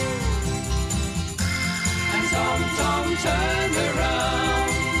 And Tom, Tom, turn around,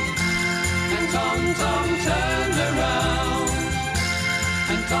 and Tom, Tom, turn around,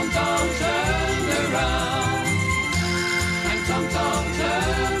 and Tom, Tom, turn around, and Tom, Tom,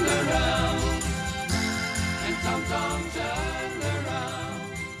 turn around, and Tom, Tom, turn around,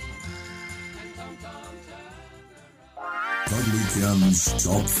 and Tom, Tom, turn. Dudley Cam's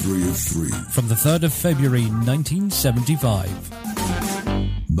Top 3 of 3. From the 3rd of February 1975.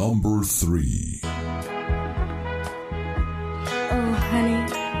 Number 3. Oh, honey,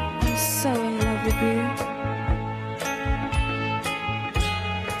 I'm so in love with you.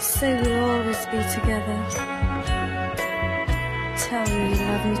 Say we'll always be together. Tell me you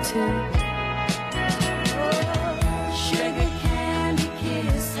love me too. Sugar candy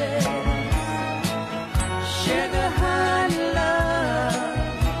kisses, sugar honey love,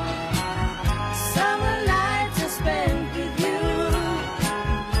 summer nights I spent with you.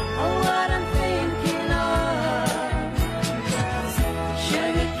 Oh, what I'm thinking of,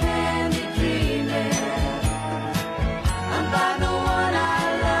 sugar candy dreaming about the one I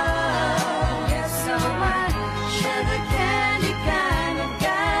love. Yes, so my sugar candy kind of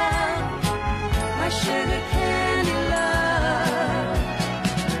gal.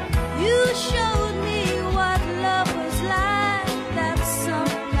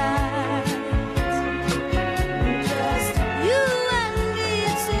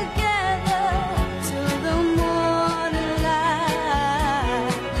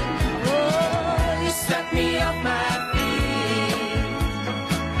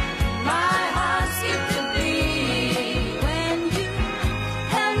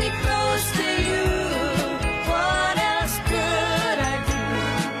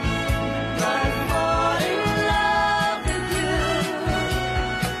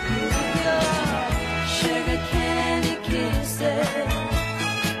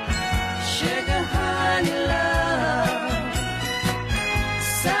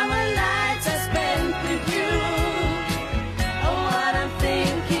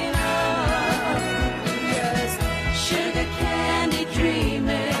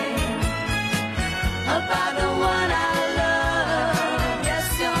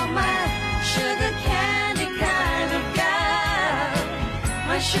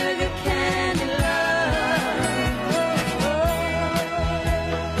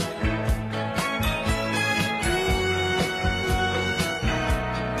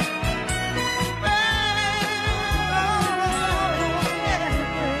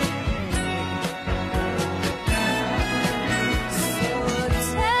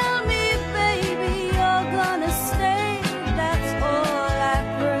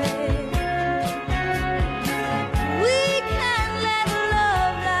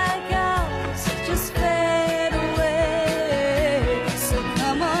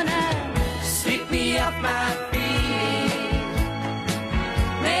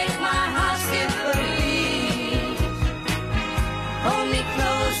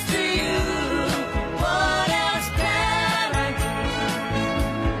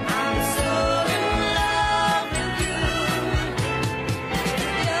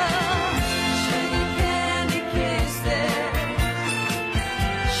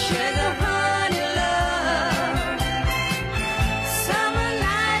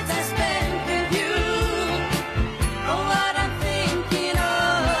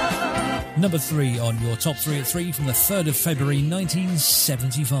 Number 3 on your top 3 at 3 from the 3rd of February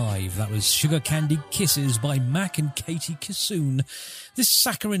 1975. That was Sugar Candy Kisses by Mac and Katie Kissoon. This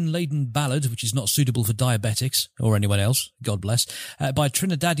saccharine-laden ballad, which is not suitable for diabetics or anyone else, God bless, by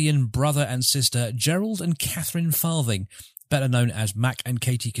Trinidadian brother and sister Gerald and Catherine Farthing, better known as Mac and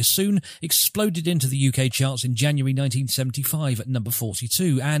Katie Kissoon, exploded into the UK charts in January 1975 at number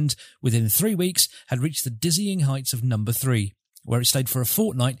 42 and, within 3 weeks, had reached the dizzying heights of number 3. Where it stayed for a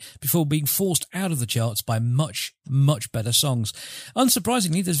fortnight before being forced out of the charts by much, much better songs.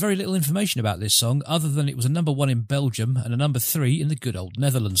 Unsurprisingly, there's very little information about this song, other than it was a number 1 in Belgium and a number 3 in the good old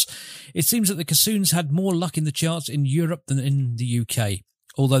Netherlands. It seems that the Kissoons had more luck in the charts in Europe than in the UK,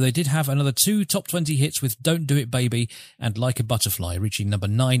 although they did have another 2 top 20 hits with Don't Do It Baby and Like a Butterfly, reaching number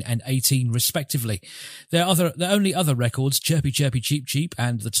 9 and 18 respectively. Their only other records, Chirpy Chirpy Cheep Cheep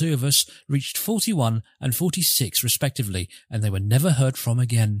and The Two of Us, reached 41 and 46 respectively, and they were never heard from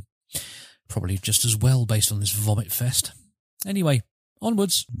again. Probably just as well based on this vomit fest. Anyway,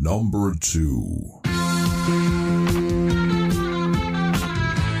 onwards. Number 2.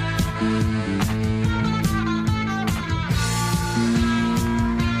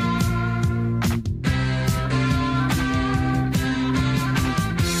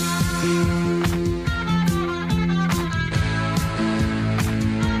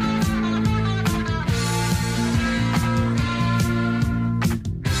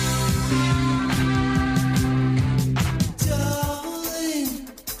 Darling,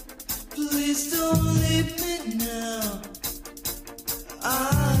 please don't leave me now.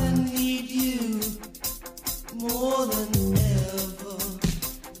 I need you more than ever.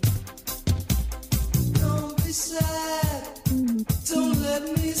 Don't be sad, don't let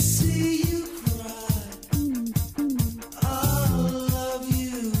me see you cry. I'll love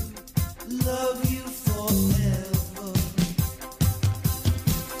you forever.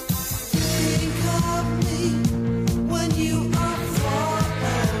 Think of me when you are far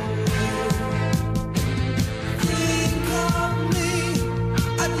away. Think of me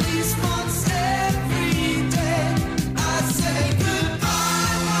at least once every day. I say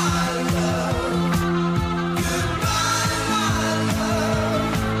goodbye, my love. Goodbye, my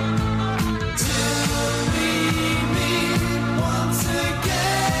love. Till we meet once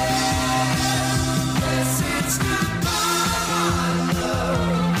again. Yes, it's goodbye, my love.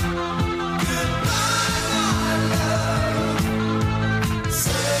 Goodbye, my love.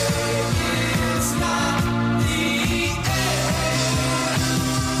 Say it's not the end.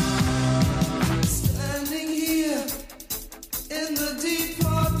 Standing here in the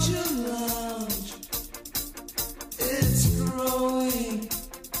departure lounge, it's growing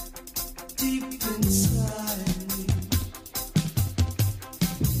deep inside me.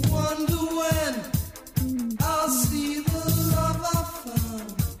 Wonder when I'll see the love I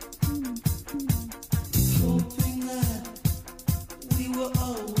found. Hoping that we were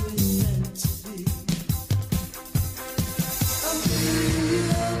always meant to be. A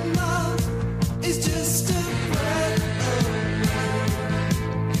million miles is just a breath away.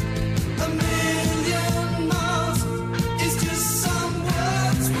 A million miles is just some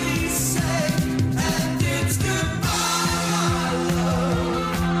words we say, and it's goodbye, my love.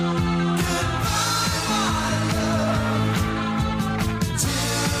 Goodbye, my love.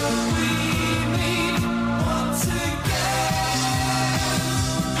 Till we meet once again.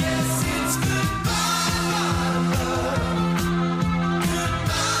 Yes, it's goodbye, my love.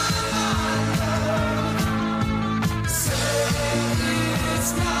 Goodbye, my love. Say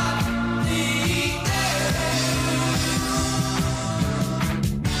it's not the end.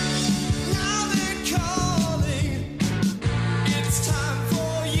 Now they're calling. It's time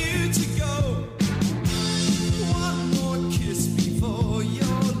for you to go. One more kiss before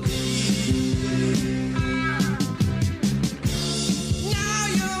you're leaving. Now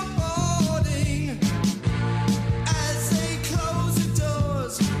you're boarding. As they close the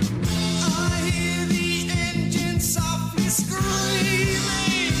doors, I hear the engine softly screaming.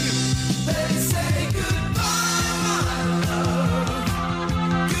 They say goodbye, my love.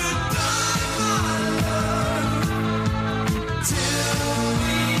 Goodbye, my love. Till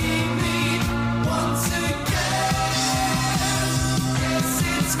we meet once again. Yes,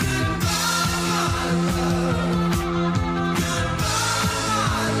 it's goodbye, my love. Goodbye,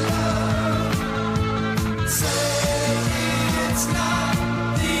 my love. Say it's not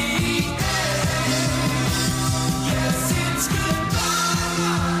the end. Yes, it's goodbye,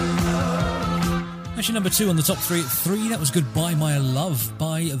 my love. Actually, number 2 on the top 3 at 3, that was Goodbye My Love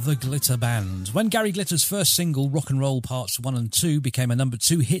by The Glitter Band. When Gary Glitter's first single, Rock and Roll Parts 1 and 2, became a number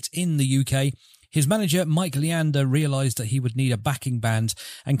 2 hit in the UK, His manager, Mike Leander, realised that he would need a backing band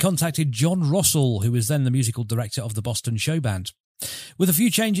and contacted John Rossall, who was then the musical director of the Boston Show Band. With a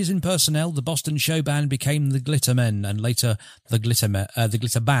few changes in personnel, the Boston Show Band became the Glitter Men and later the Glitter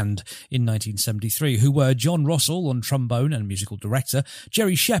Band in 1973, who were John Rossall on trombone and musical director,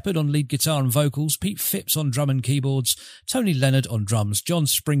 Jerry Shepherd on lead guitar and vocals, Pete Phipps on drum and keyboards, Tony Leonard on drums, John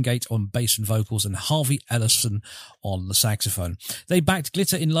Springate on bass and vocals, and Harvey Ellison on the saxophone. They backed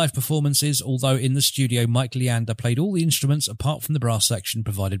Glitter in live performances, although in the studio Mike Leander played all the instruments apart from the brass section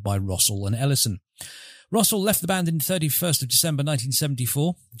provided by Rossall and Ellison. Rossall left the band in 31st of December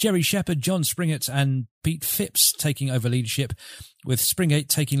 1974, Jerry Shepherd, John Springate and Pete Phipps taking over leadership, with Springate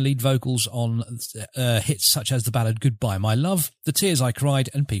taking lead vocals on hits such as the ballad Goodbye My Love, The Tears I Cried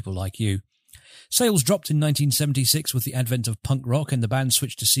and People Like You. Sales dropped in 1976 with the advent of punk rock, and the band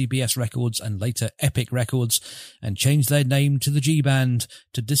switched to CBS Records and later Epic Records and changed their name to the G-Band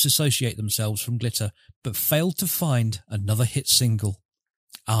to disassociate themselves from Glitter, but failed to find another hit single.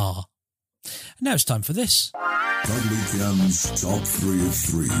 And now it's time for this. Dudley Ken's Top 3 of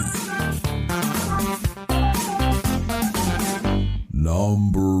 3.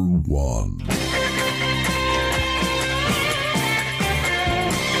 Number 1.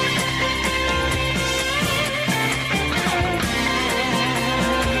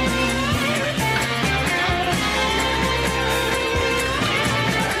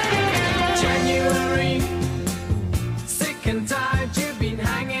 January, sick and tired, you've been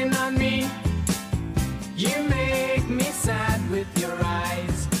hanging on me. You make me sad with your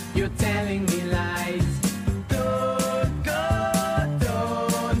eyes. You're telling me lies. Don't go,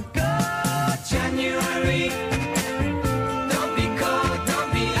 don't go. January, don't be cold,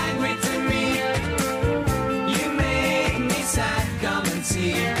 don't be angry to me. You make me sad, come and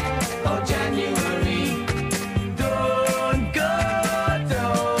see. Oh, January, don't go,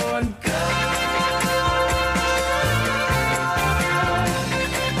 don't go.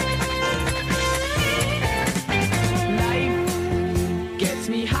 Life gets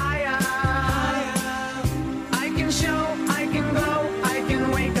me higher. I can show, I can go, I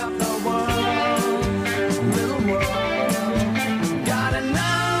can wake up the world, little world. Gotta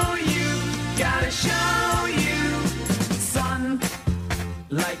know you, gotta show you. Sun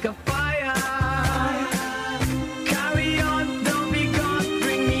like a fire. Carry on, don't be gone,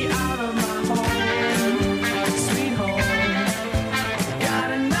 bring me out of my home, sweet home.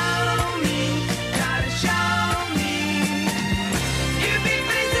 Gotta know me, gotta show me. You've been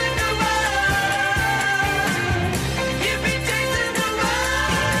facing the world, you've been chasing the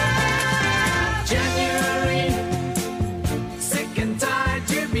world. January, sick and tired,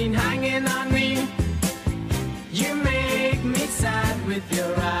 you've been hanging on me. You make me sad with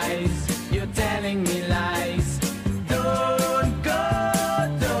your eyes, you're telling me lies. Don't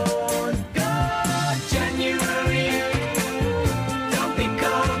go, don't go. January, don't be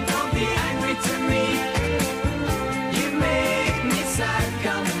cold, don't be angry to me. You make me sad,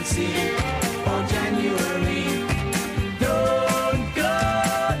 come and see. Oh, January, don't go,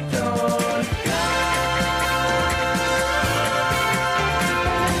 don't go.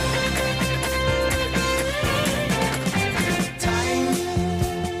 Time,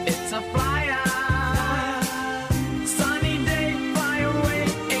 it's a flyer. Sunny day, fly away.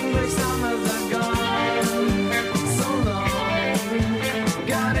 English summers are gone. So long.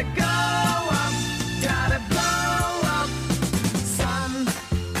 Gotta go up, gotta blow up. Sun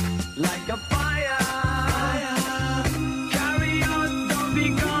like a fire. Carry on, don't be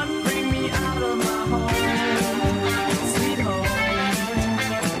gone. Bring me out of my home, sweet home.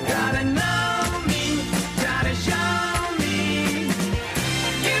 Gotta know me, gotta show me.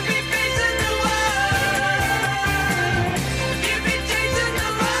 You've been facing the world, you've been chasing the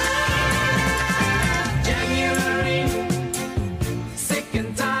world. January, sick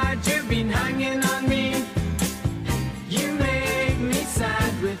and tired, you've been hanging on me. You make me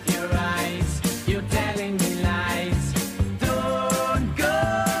sad with your eyes, you're telling me lies. Don't go,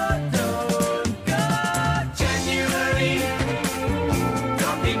 don't go. January,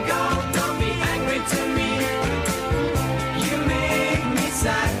 don't be cold, don't be angry to me. You make me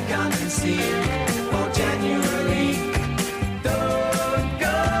sad, come and see. Oh, January, don't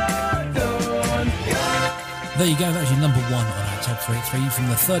go, don't go. There you go, that's your number 1 on our Top 3 at 3 from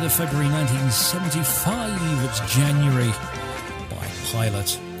the 3rd of February 1975. It's January by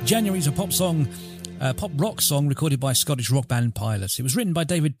Pilot. January's a pop rock song recorded by Scottish rock band Pilot. It was written by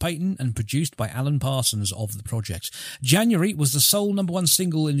David Payton and produced by Alan Parsons of the project. January was the sole number 1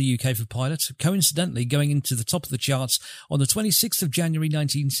 single in the UK for Pilot, coincidentally going into the top of the charts on the 26th of January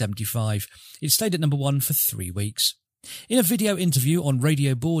 1975. It stayed at number 1 for 3 weeks. In a video interview on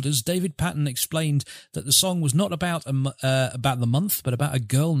Radio Borders, David Patten explained that the song was not about the month, but about a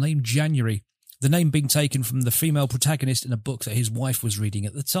girl named January, the name being taken from the female protagonist in a book that his wife was reading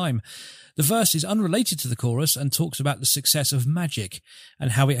at the time. The verse is unrelated to the chorus and talks about the success of magic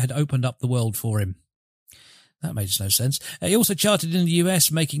and how it had opened up the world for him. That makes no sense. He also charted in the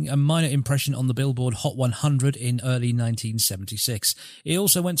US, making a minor impression on the Billboard Hot 100 in early 1976. It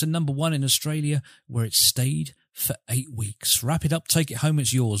also went to number 1 in Australia, where it stayed for 8 weeks. Wrap it up, take it home,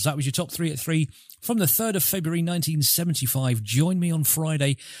 it's yours. That was your top 3 at 3 from the 3rd of February 1975. Join me on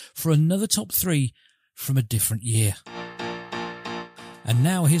Friday for another top 3 from a different year. And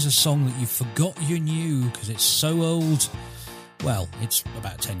now here's a song that you forgot you knew because it's so old. Well, it's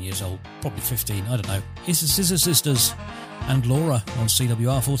about 10 years old, probably 15, I don't know. It's the Scissor Sisters and Laura on CWR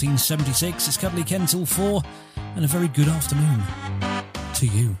 1476. It's Cuddly Ken till 4, and a very good afternoon to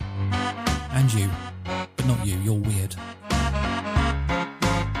you. And you. But not you, you're weird.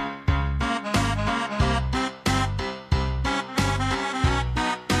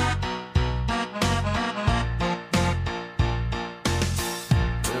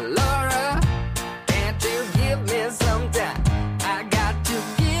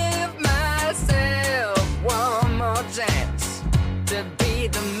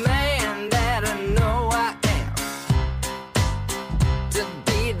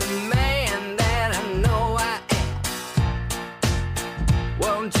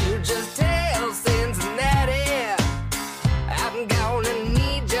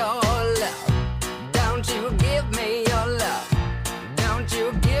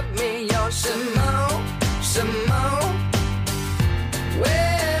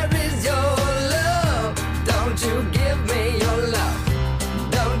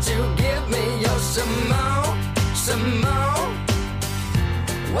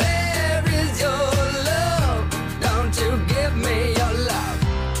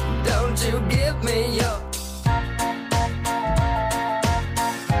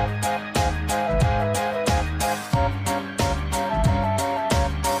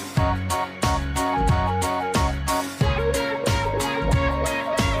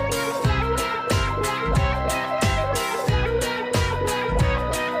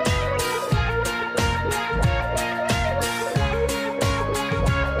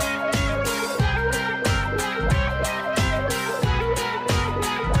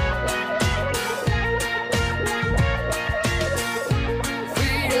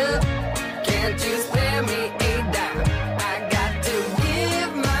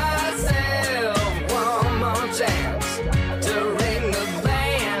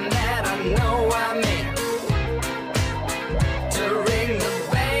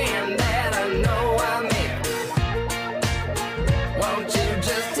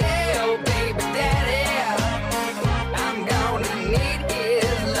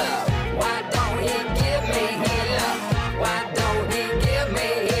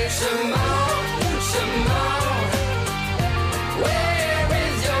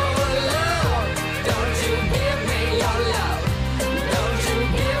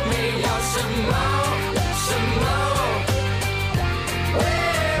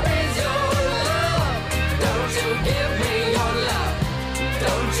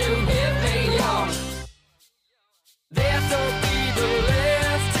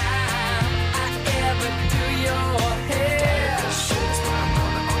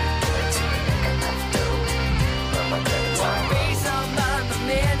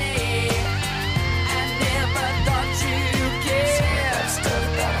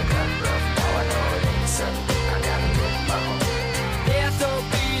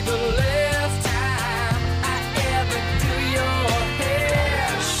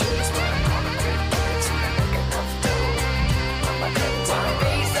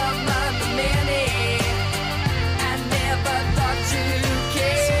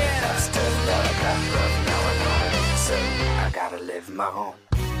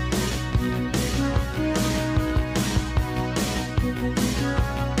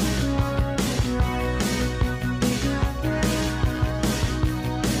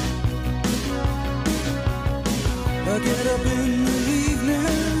 I get up in the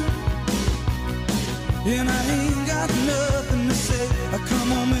evening and I ain't got nothing to say. I come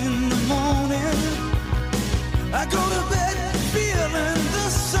home in the morning, I go to bed feeling the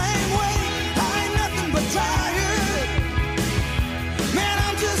same way. I ain't nothing but tired, man,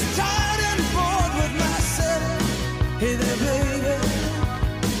 I'm just tired and bored with myself. Hey there baby,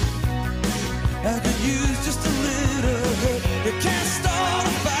 I could use just a little help. You can't start a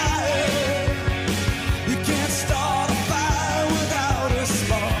fire, you can't start a fire without a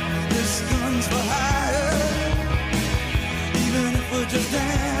spark. This gun's for hire.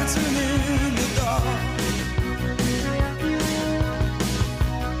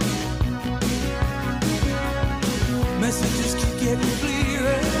 messages keep getting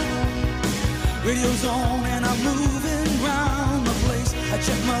clearer. Radio's on and I'm moving round the place. I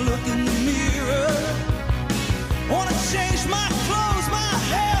check my look in the mirror. Wanna change my clothes, my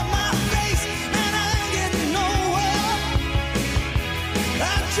hair, my face, and I ain't getting nowhere.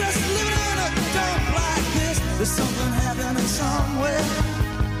 I'm just living in a dump like this. There's something happening somewhere.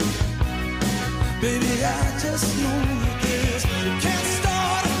 Baby, I just know this. You can't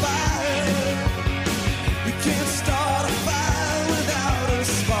start a fire. You can't start a fire without a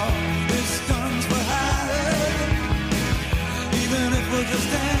spark. This gun's for hire. Even if we're just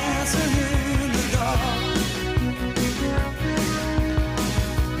dancing in the dark.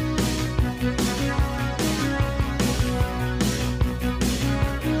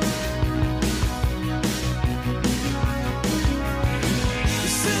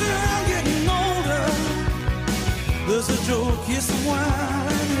 There's a joke, here's some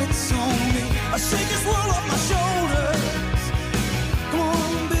wine, it's on me. I shake this world off my shoulders. Come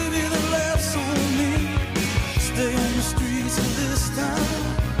on, baby, the laughs on me. Stay on the streets of this town,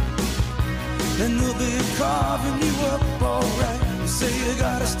 and they'll be carving you up alright. You say you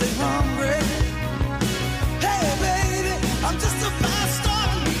gotta stay hungry. Hey, baby, I'm just about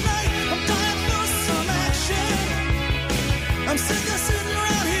starting tonight. I'm dying for some action. I'm sick of sitting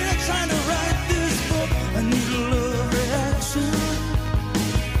around here trying to write this book. I need a love reaction.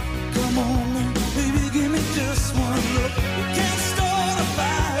 Come on now, baby, give me just one look. You can't start a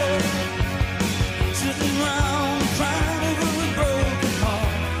fire sitting around crying over a broken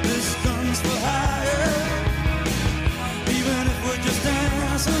heart. This gun's for hire. Even if we're just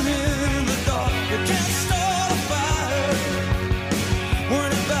dancing in the dark, you can't start a fire.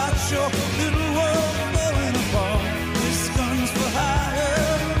 Worried about your little world falling apart. This gun's for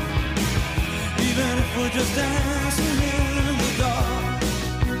hire. Even if we're just dancing in the dark.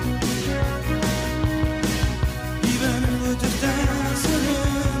 Even if we're just dancing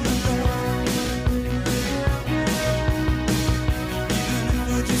in the dark. Even if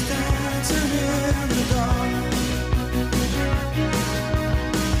we're just dancing in the dark.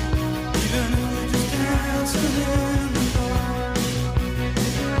 Even if we're just dancing in the dark.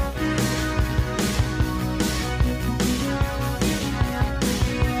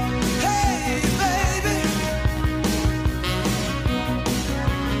 Hey, baby.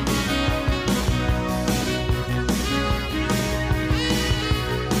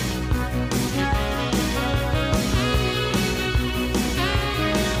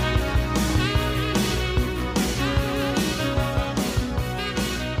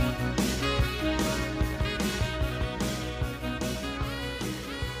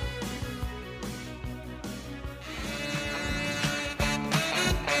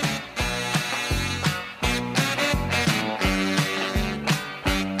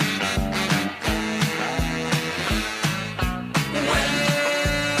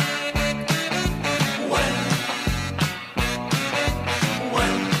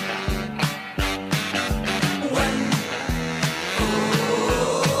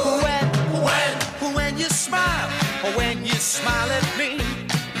 When you smile, when you smile at me,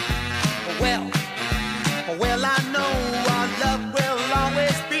 well, I know our love will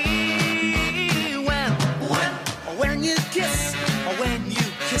always be. When you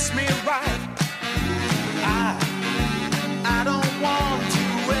kiss me right, I don't want to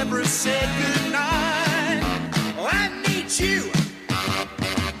ever say goodnight. I need you,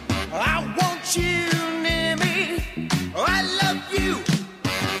 I want you near me, I love you.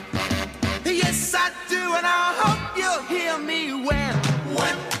 Yes, I do, and I hope you'll hear me when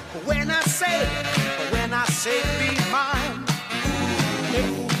I say be mine.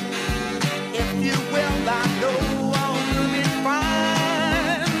 If you will, I know I'll be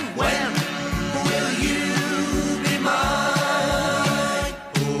fine. When will you be mine?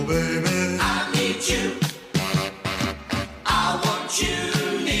 Oh, baby, I need you. I want you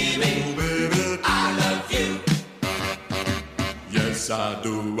near me. Oh, baby, I love you. Yes, I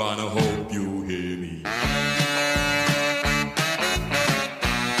do, and I hope you hear me.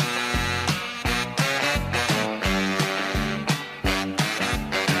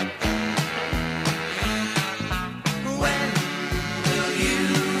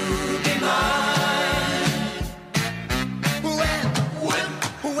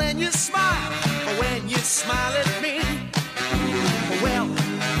 Smile at me. Well,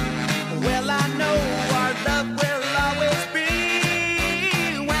 I know our love will always be.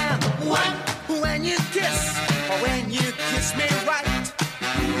 When you kiss,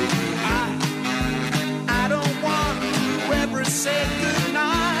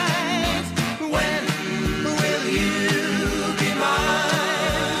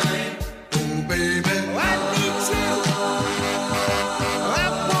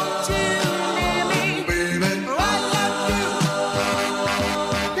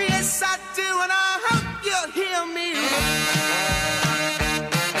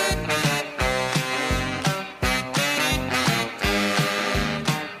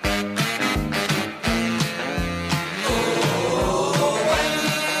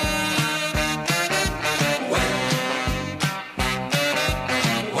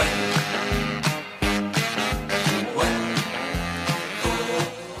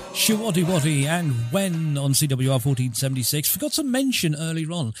 Shawaddy Waddy and When on CWR 1476. Forgot to mention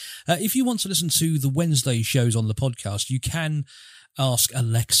earlier on, if you want to listen to the Wednesday shows on the podcast, you can ask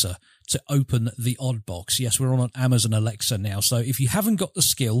Alexa to open the Odd Box. Yes, we're on Amazon Alexa now, so if you haven't got the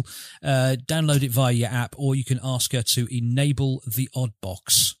skill, download it via your app, or you can ask her to enable the Odd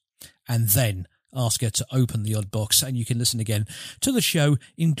Box and then ask her to open the Odd Box, and you can listen again to the show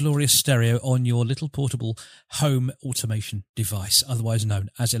in glorious stereo on your little portable home automation device, otherwise known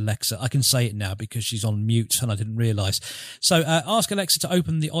as Alexa. I can say it now because she's on mute and I didn't realise. So ask Alexa to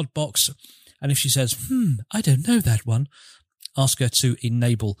open the Odd Box, and if she says, I don't know that one, ask her to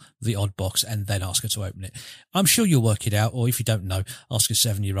enable the Odd Box and then ask her to open it. I'm sure you'll work it out, or if you don't know, ask a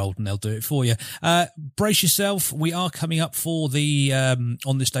 7-year-old and they'll do it for you. Brace yourself. We are coming up for the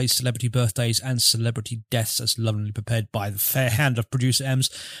On This Day's celebrity birthdays and celebrity deaths, as lovingly prepared by the fair hand of producer Ems.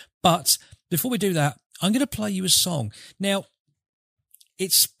 But before we do that, I'm going to play you a song. Now,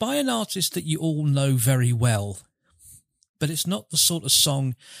 it's by an artist that you all know very well, but it's not the sort of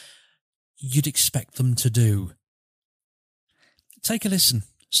song you'd expect them to do. Take a listen.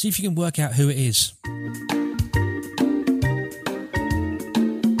 See if you can work out who it is.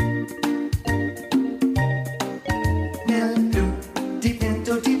 Nel blu,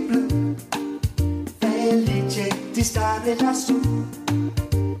 dipinto di blu, felice di stare lassù.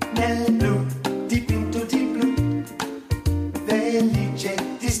 Nel blu, dipinto di blu, felice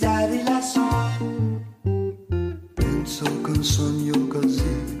di stare lassù. Penso che un sogno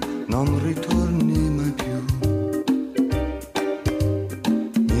così non ritorni mai più.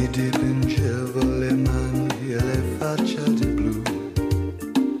 Dipingevo le mani e le facce di blu,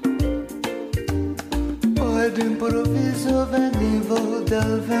 poi d'improvviso venivo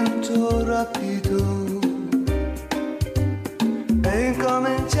dal vento rapido e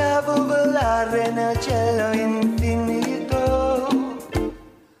incominciavo a volare nel cielo infinito.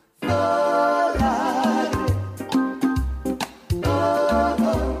 Volare, oh,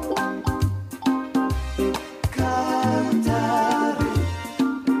 oh. Cantare.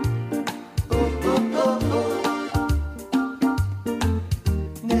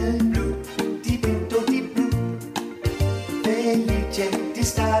 Nel blu, dipinto di blu, felice di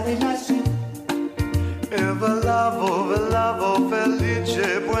stare lassù. E volavo, volavo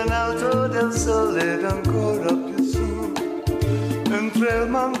felice, poi in alto del sole ed ancora più su. Mentre il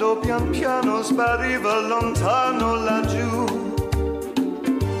mondo pian piano spariva lontano laggiù.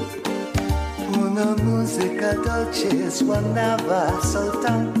 Una musica dolce suonava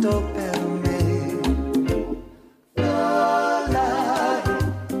soltanto per me. Volare,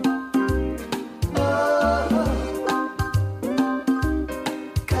 oh, oh.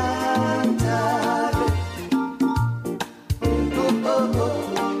 Cantare, oh, oh, oh.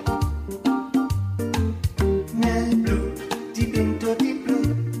 Nel blu, dipinto di blu,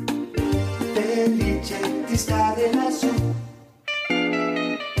 felice di stare lassù.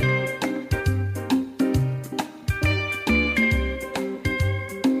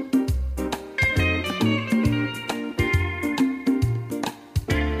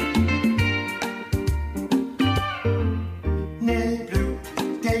 Nel blu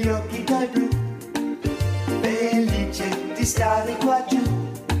degli occhi dal blu, felice di stare qua giù.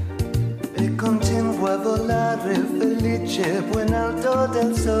 E continuo a volare felice, poi in alto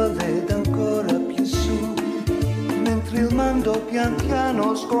del sole ed ancora più su. Mentre il mondo pian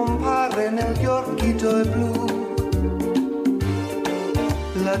piano scompare negli occhi tuoi blu.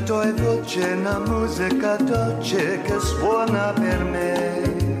 La tua voce è una musica dolce che suona per me.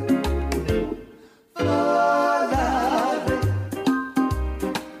 Volare,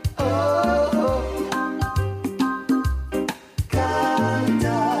 oh, oh.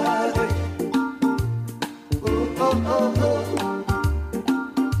 Cantare, oh, oh, oh, oh.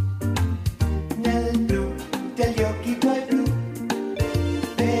 Nel blu degli occhi tuoi blu,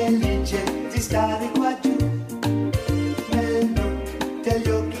 felice di stare qua giù. Nel blu degli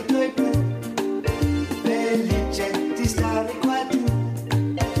occhi tuoi blu, felice di stare qua giù.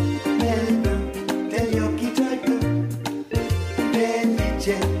 Nel blu degli occhi tuoi blu,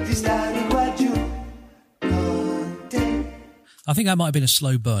 felice di stare qua giù con te. I think that might have been a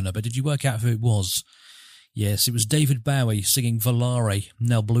slow burner, but did you work out who it was? Yes, it was David Bowie singing Volare,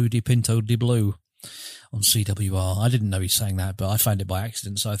 Nel Blu di Pinto di Blu on CWR. I didn't know he sang that, but I found it by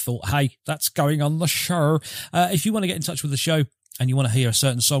accident, so I thought, hey, that's going on the show. If you want to get in touch with the show, and you want to hear a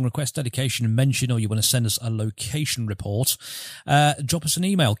certain song, request, dedication, and mention, or you want to send us a location report, drop us an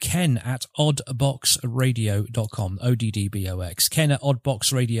email, ken@oddboxradio.com, ODDBOX,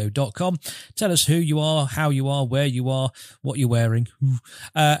 ken@oddboxradio.com. Tell us who you are, how you are, where you are, what you're wearing,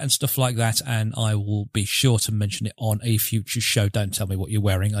 and stuff like that, and I will be sure to mention it on a future show. Don't tell me what you're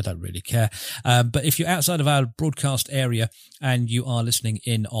wearing, I don't really care. But if you're outside of our broadcast area and you are listening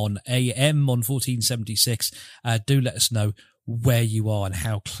in on AM on 1476, do let us know where you are and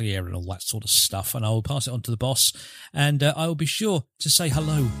how clear and all that sort of stuff, and I will pass it on to the boss, and I will be sure to say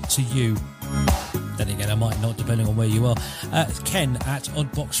hello to you. Then again, I might not, depending on where you are.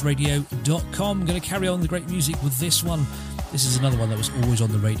 ken@oddboxradio.com. I'm going to carry on the great music with this one. This is another one that was always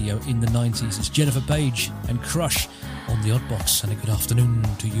on the radio in the 90s. It's Jennifer Page and Crush on the Oddbox, and a good afternoon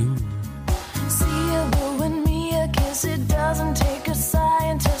to you. See you blowing me a kiss. It doesn't take a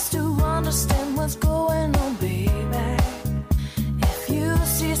scientist to understand what's going on, baby. If you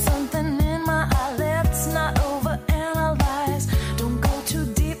see something in my eye, let's not overanalyze. Don't go too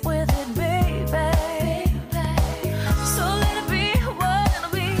deep with it, baby. So let it be what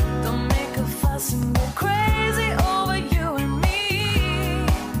it'll be. Don't make a fuss and go crazy over you and me.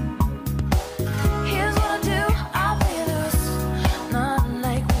 Here's what I do, I'll play loose. Not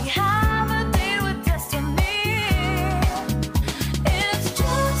like we have a deal with destiny. It's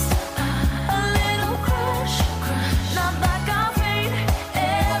just a little crush, not like our fate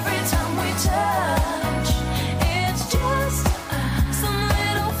every time we touch. It's just some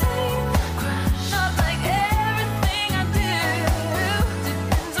little thing, not like everything I do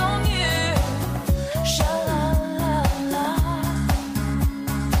depends on you. Sha-la-la-la,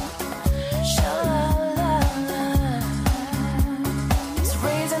 sha-la-la-la. It's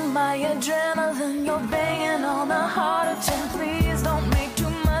raising my adrenaline, you're banging on the heart of 10. Please don't make too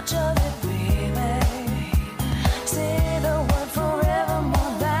much of it, baby. Say the word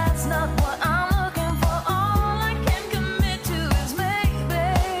forevermore, that's not what I'm looking for. All I can commit to is maybe.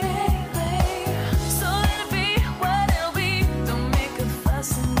 So let it be what it'll be. Don't make a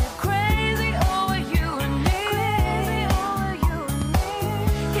fuss and get crazy over you and me.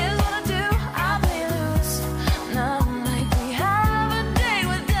 Here's what I do, I'll play loose. Not like we have a date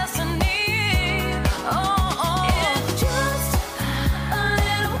with destiny. It's just a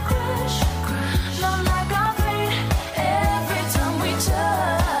little crush, not like our fate every time we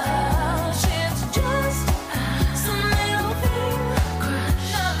touch. It's just some little thing,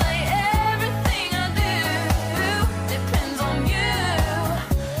 not like everything I do depends on you.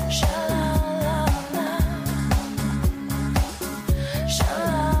 Sha-la-la-la,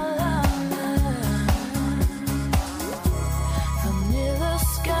 sha-la-la-la. Vanilla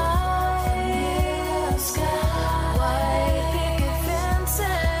sky, white picket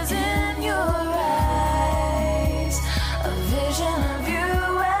fences in your eyes, a vision of you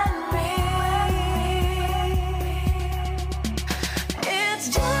and me. It's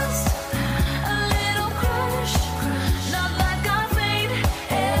just a little crush, not like our fate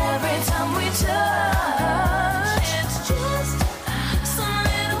every time we touch. It's just some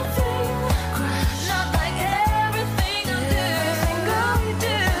little thing, not like everything I do.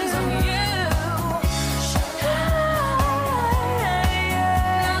 Depends on you.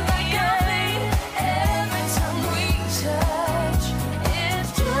 Not like our fate every time we touch.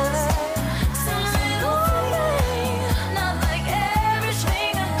 It's just some little thing, not like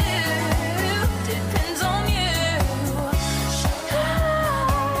everything I do depends on you.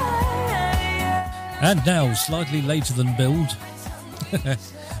 And now, slightly later than billed,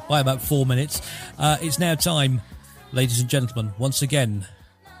 by about 4 minutes, it's now time, ladies and gentlemen, once again,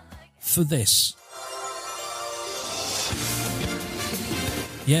 for this.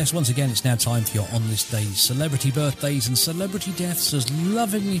 Yes, once again, it's now time for your On This Day's celebrity birthdays and celebrity deaths as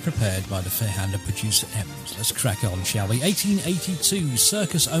lovingly prepared by the fair-handed producer Ems. Let's crack on, shall we? 1882,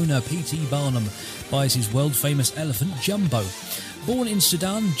 circus owner P.T. Barnum buys his world-famous elephant Jumbo. Born in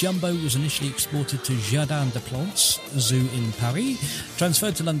Sudan, Jumbo was initially exported to Jardin des Plantes Zoo in Paris,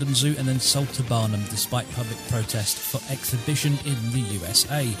 transferred to London Zoo and then sold to Barnum despite public protest for exhibition in the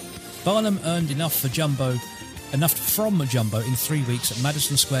USA. Barnum earned enough from Jumbo in 3 weeks at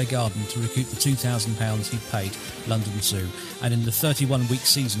Madison Square Garden to recoup the £2,000 he'd paid London Zoo, and in the 31-week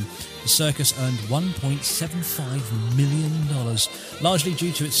season, the circus earned $1.75 million, largely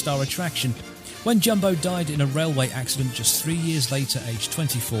due to its star attraction. When Jumbo died in a railway accident just 3 years later, aged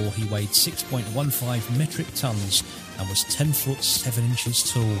 24, he weighed 6.15 metric tons and was 10 foot 7 inches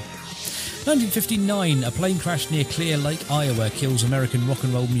tall. 1959, a plane crash near Clear Lake, Iowa kills American rock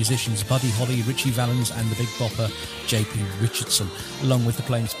and roll musicians Buddy Holly, Richie Valens and the Big Bopper J.P. Richardson, along with the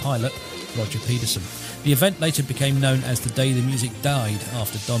plane's pilot, Roger Peterson. The event later became known as the Day the Music Died,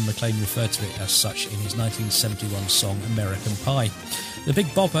 after Don McLean referred to it as such in his 1971 song American Pie. The Big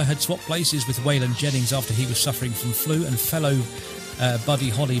Bopper had swapped places with Waylon Jennings after he was suffering from flu, and fellow Buddy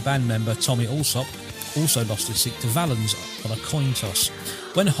Holly band member Tommy Allsop also lost his seat to Valens on a coin toss.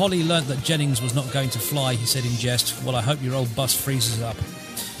 When Holly learnt that Jennings was not going to fly, he said in jest, "Well, I hope your old bus freezes up."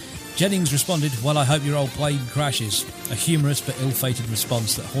 Jennings responded, "Well, I hope your old plane crashes," a humorous but ill-fated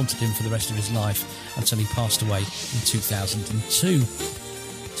response that haunted him for the rest of his life until he passed away in 2002.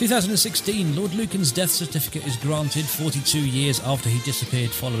 2016, Lord Lucan's death certificate is granted 42 years after he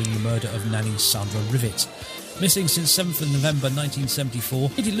disappeared following the murder of nanny Sandra Rivet. Missing since 7th of November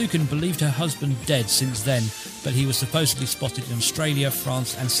 1974, Lady Lucan believed her husband dead since then, but he was supposedly spotted in Australia,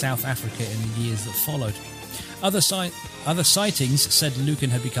 France and South Africa in the years that followed. Other sightings said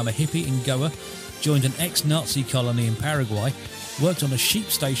Lucan had become a hippie in Goa, joined an ex-Nazi colony in Paraguay, worked on a sheep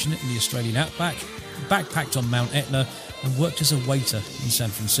station in the Australian outback, backpacked on Mount Etna, and worked as a waiter in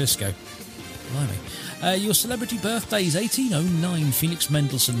San Francisco. Blimey. Your celebrity birthdays: 1809, Felix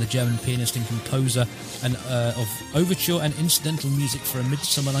Mendelssohn, the German pianist and composer of overture and incidental music for A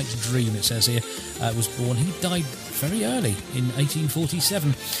Midsummer Night's Dream, it says here, was born. He died very early in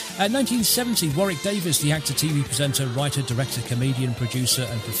 1847. 1970, Warwick Davis, the actor, TV presenter, writer, director, comedian, producer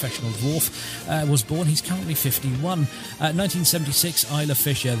and professional dwarf, was born. He's currently 51. 1976, Isla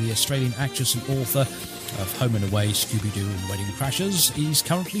Fisher, the Australian actress and author of Home and Away, Scooby-Doo and Wedding Crashers, is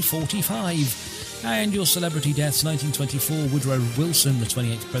currently 45. And your celebrity deaths: 1924, Woodrow Wilson, the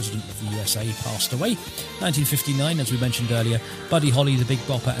 28th President of the USA, passed away. 1959, as we mentioned earlier, Buddy Holly, the Big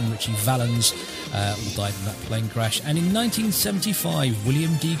Bopper and Richie Valens all died in that plane crash. And in 1975,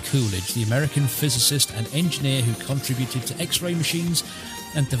 William D. Coolidge, the American physicist and engineer who contributed to X-ray machines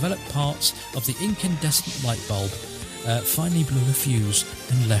and developed parts of the incandescent light bulb, finally blew a fuse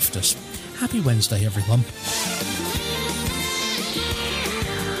and left us. Happy Wednesday, everyone.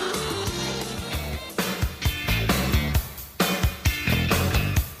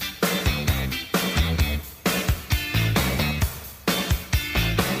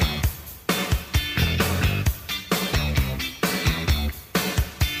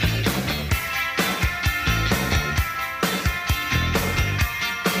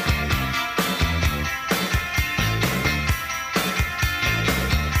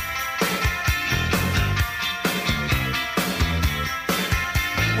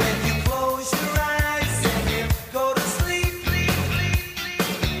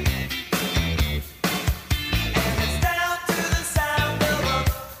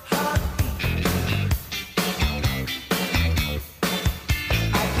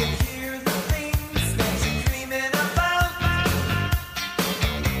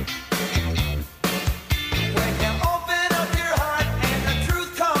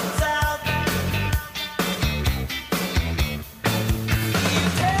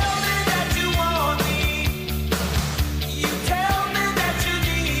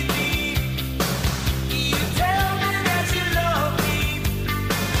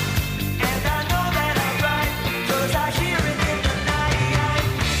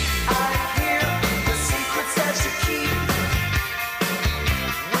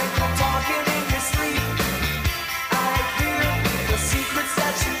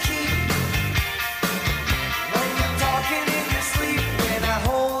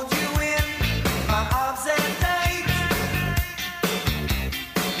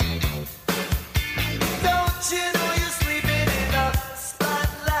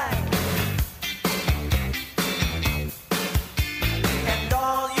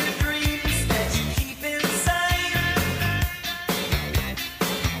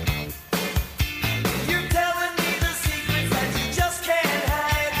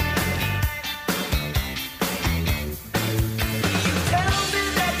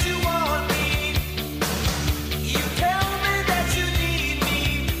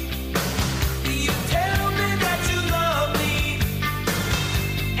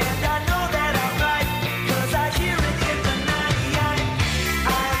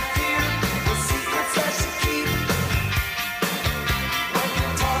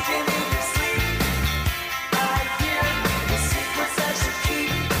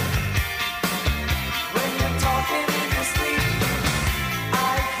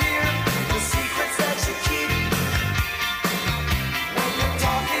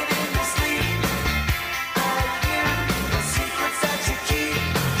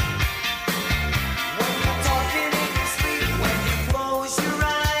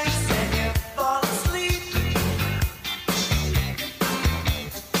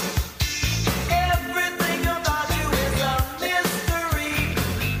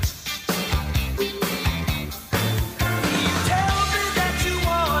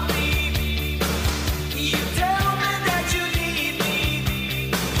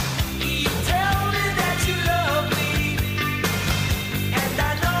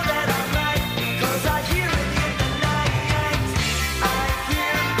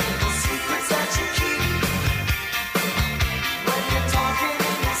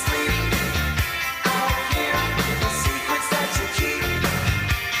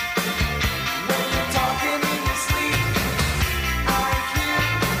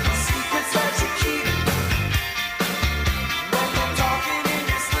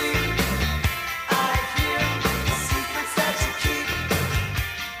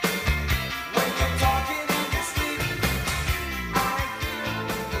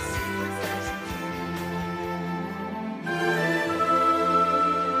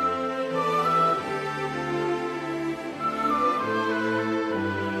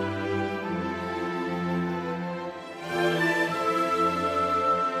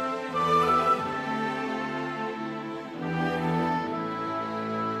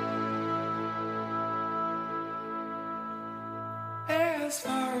 as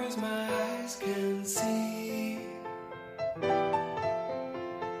far as my eyes can see.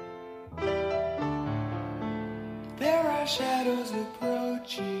 There are shadows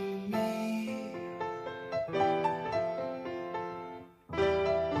approaching me.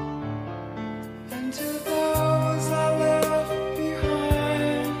 And to those I left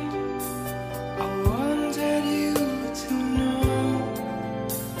behind, I wanted you to know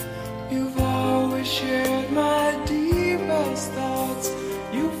you've always shared my deepest thoughts.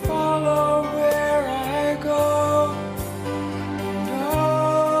 You follow where I go. And oh,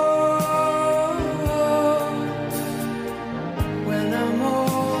 when I'm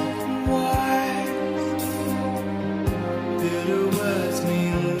old and wise, bitter words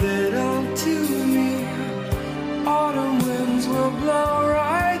mean little to me. Autumn winds will blow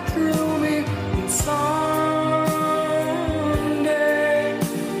right through me. And someday,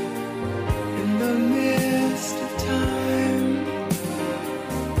 in the mist of time,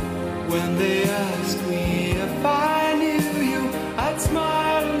 when they ask me if I knew you, I'd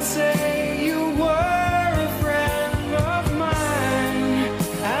smile and say you were a friend of mine,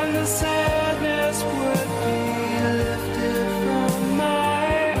 and the sadness would be lifted from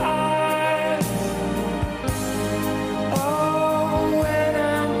my eyes. Oh, when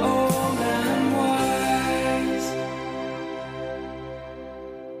I'm old and wise,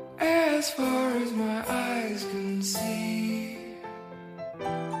 as far as my eyes can see.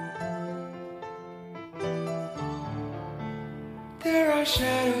 There are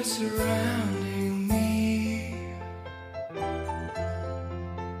shadows surrounding me.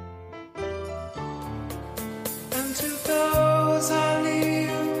 And to those I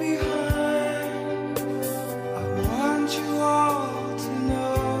leave behind, I want you all to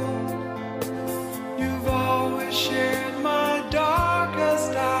know you've always shared my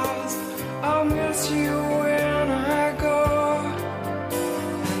darkest hours. I'll miss you when I go.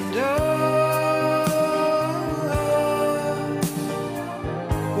 And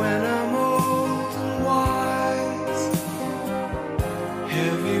when I'm old and wise,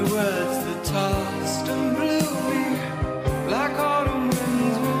 heavy words that tossed and blew me, like autumn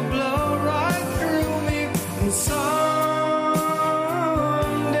winds will blow right through me. And someday,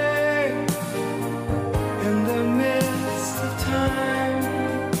 in the midst of time,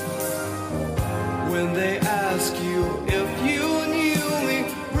 when they ask you if you knew me,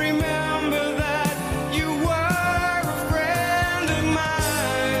 remember that you were a friend of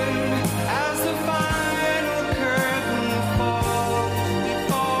mine. As the final curtain falls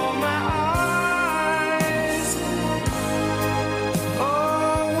before my eyes,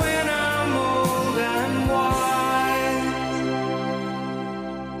 oh, when I'm old and wise,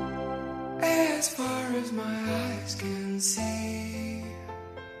 as far as my eyes can see.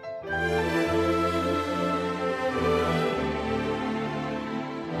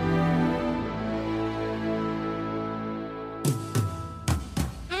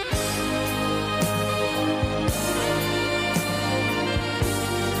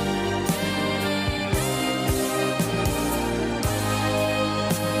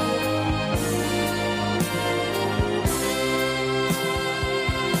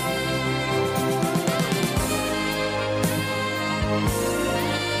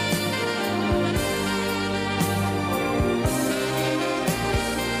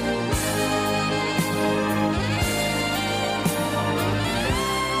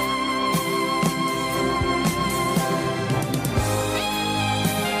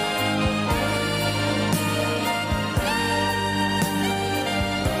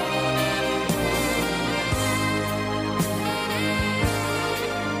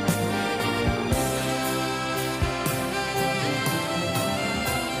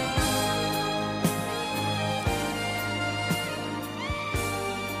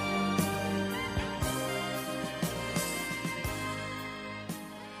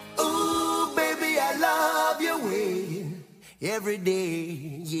 Ooh, baby, I love your way every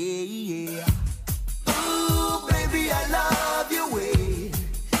day, yeah, yeah. Ooh, baby, I love your way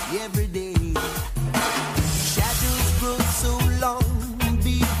every day. Shadows grow so long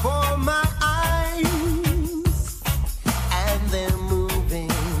before my eyes, and they're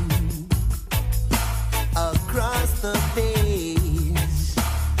moving across the page.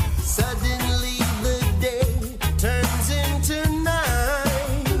 Suddenly the day turns into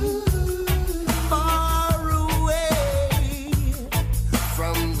night, far away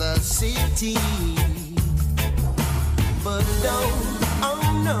from the city. But don't, oh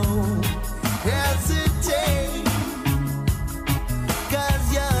no,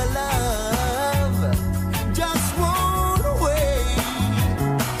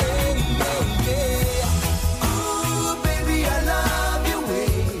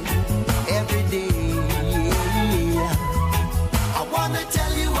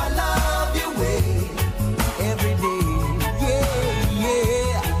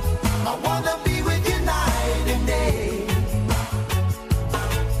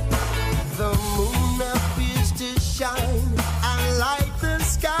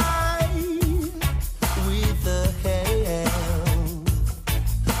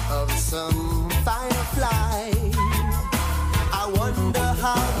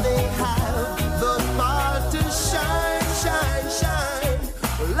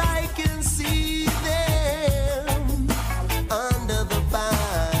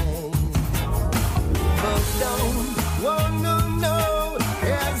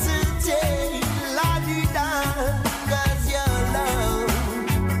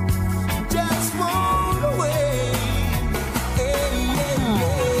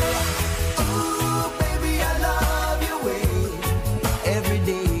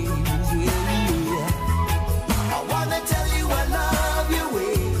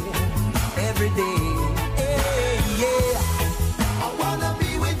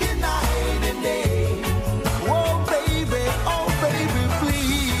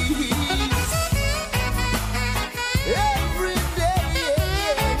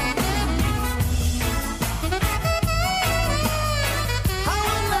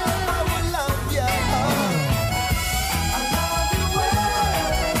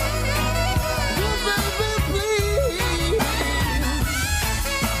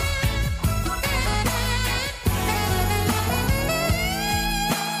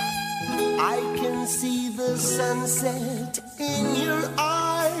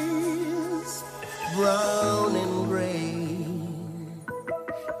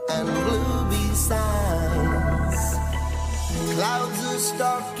 and blue besides. Clouds are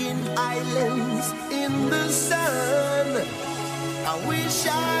stalking islands in the sun. I wish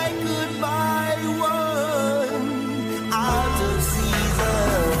I could buy one out of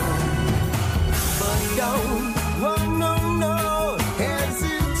season. But don't, oh no, no,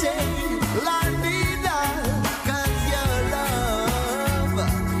 hesitate, la vida, 'cause your love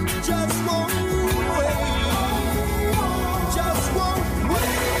just won't wait, just won't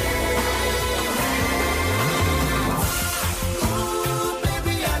wait. Ooh,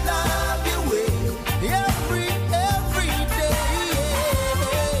 baby, I love your way every day.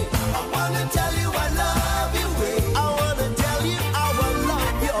 I wanna tell you I love your way. I wanna tell you how I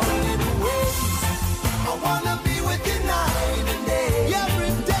love your little ways. I wanna be with you night and day,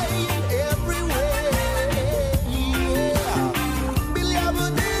 every day and every way. Yeah. Billy, I'm a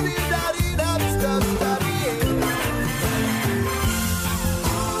diddy, daddy, that's stuff, daddy.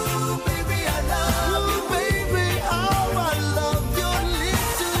 Ooh, baby, I love you, baby, how I love your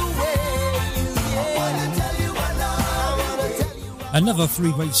little ways. Yeah. I wanna tell you I wanna tell you Another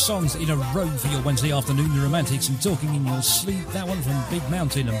three great songs in a row for your Wednesday afternoon, the Romantics and Talking in Your Sleep. That one from Big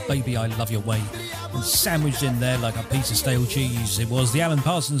Mountain and Baby I Love Your Way. And sandwiched in there like a piece of stale cheese, it was the Alan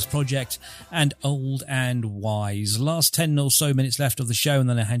Parsons Project and Old and Wise. Last 10 or so minutes left of the show, and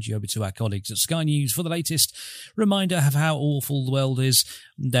then I hand you over to our colleagues at Sky News for the latest reminder of how awful the world is.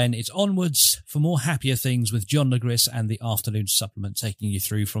 Then it's onwards for more happier things with John Legris and the Afternoon Supplement, taking you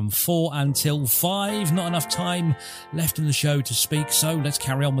through from 4 until 5. Not enough time left in the show to speak, so let's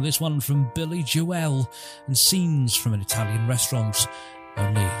carry on with this one from Billy Joel and Scenes from an Italian Restaurant,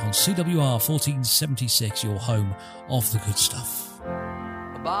 only on CWR 1476, your home of the good stuff.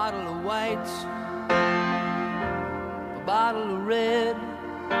 A bottle of white, a bottle of red,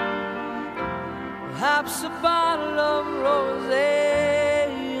 perhaps a bottle of rosé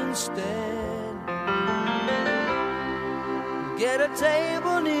instead. Get a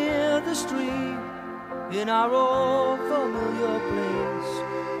table near the street in our old familiar place,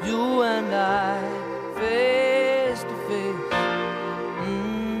 you and I, face to face.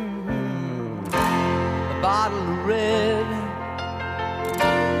 A bottle of red,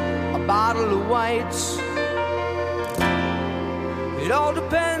 a bottle of whites. It all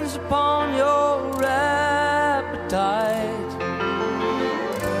depends upon your appetite.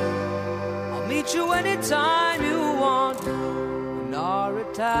 I'll meet you anytime you want in our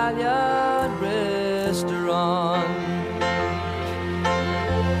Italian restaurant.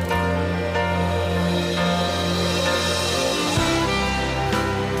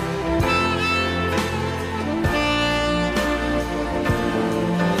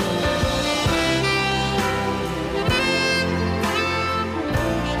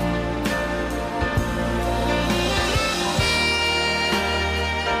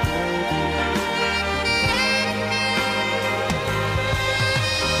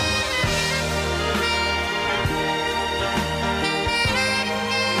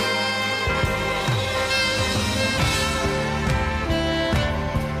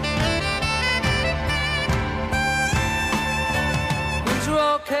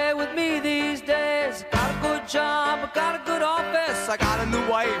 Okay with me these days. Got a good job, I got a good office. I got a new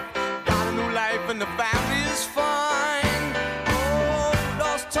wife, got a new life, and the family is fine. Oh, you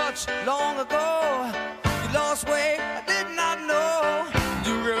lost touch long ago. You lost weight, I did not know.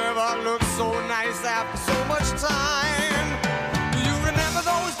 You could ever look so nice after so much time. Do you remember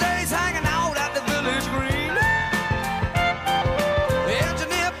those days hanging out at the Village Green? The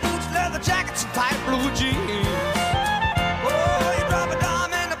engineer boots, leather jackets, and tight blue jeans.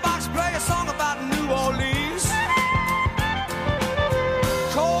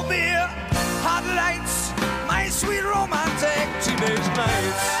 Sweet romantic teenage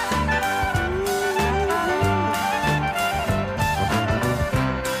nights.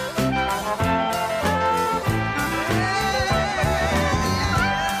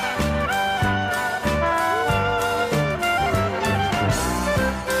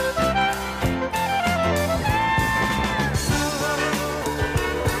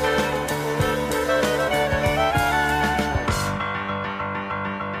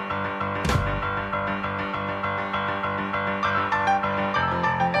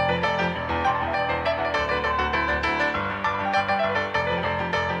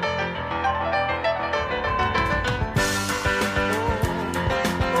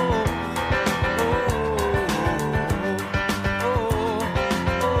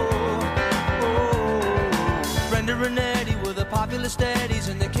 Popular steadies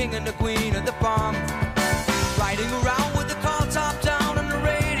and the king and the queen of the bomb, riding around with the car top down and the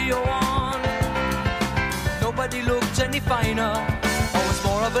radio on. Nobody looked any finer. Oh, it's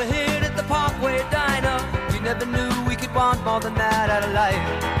more of a want more than that out of life.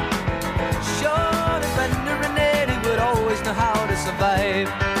 Sure, that Brenda and Eddie would always know how to survive.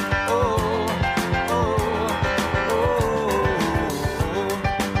 Oh, oh, oh,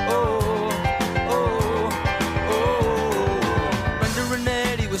 oh, oh, oh. Brenda and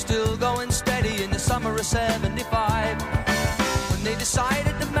Eddie were still going steady in the summer of '75 when they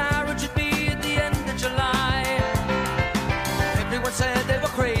decided the marriage would be at the end of July. Everyone said they were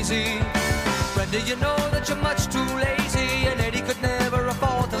crazy. Brenda, you know that you're much too lazy, and Eddie could never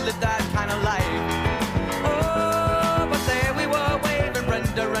afford to live that kind of life. Oh, but there we were waving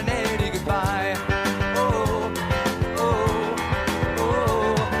Brenda and Eddie goodbye. Oh, oh,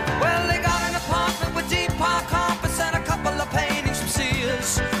 oh. Well, they got an apartment with deep park carpets and a couple of paintings from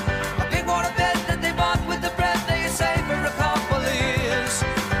Sears. A big water bed that they bought with the bread they had saved for a couple of years.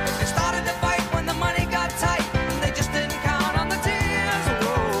 But they started to fight when the money got tight, and they just didn't count on the tears. Oh,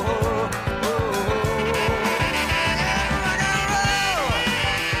 oh, oh.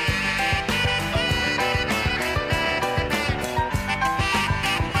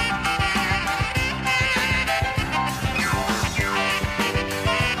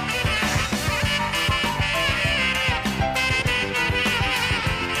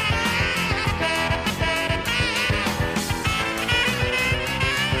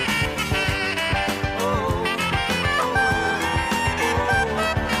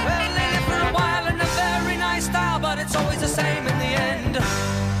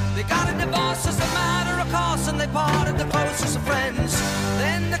 They parted the closest of friends.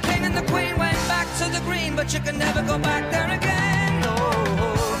 Then the king and the queen went back to the green, but you can never go back there again. Oh,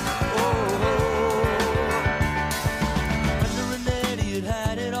 oh, oh, oh. Brenda and Eddie had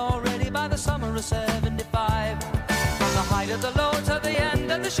had it already by the summer of '75. From the height of the low to the end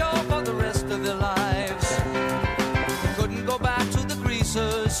of the show for the rest of their lives. They couldn't go back to the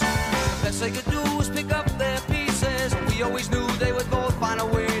greasers. The best they could do was pick up their pieces. We always knew they would both find a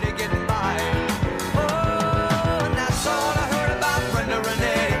way to get by. That's all I heard about Brenda and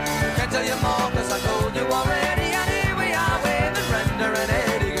Eddie. Can't tell you more cause I told you already. And here we are waving Brenda and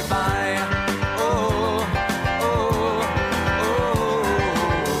Eddie goodbye. Oh, oh, oh,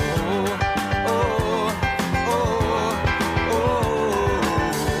 oh, oh, oh,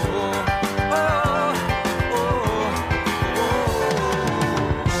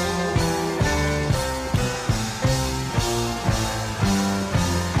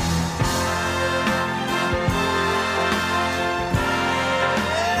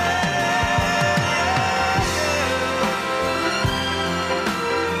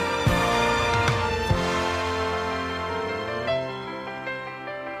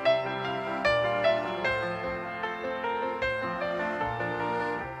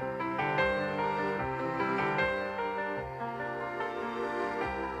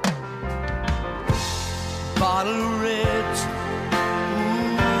 bottle of reds,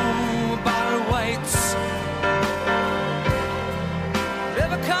 ooh, bottle of whites.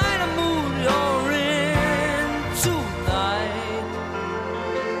 Whatever kind of mood you're in tonight,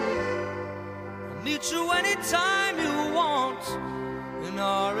 I'll meet you anytime you want in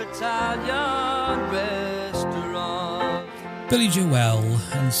our Italian restaurant. Billy Joel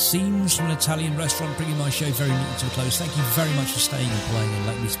and Scenes from an Italian Restaurant, bringing my show very neatly to a close. Thank you very much for staying and playing and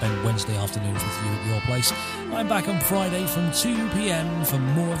letting me spend Wednesday afternoons with you at your place. I'm back on Friday from 2 p.m. for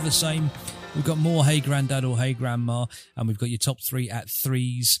more of the same. We've got more Hey Grandad or Hey Grandma, and we've got your top 3 at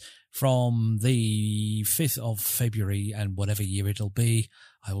 3s from the 5th of February, and whatever year it'll be,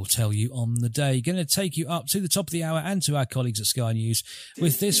 I will tell you on the day. Going to take you up to the top of the hour and to our colleagues at Sky News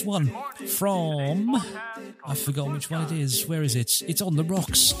with this one from... I've forgotten which one it is. Where is it? It's On the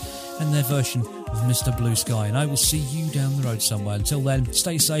Rocks and their version of Mr. Blue Sky. And I will see you down the road somewhere. Until then,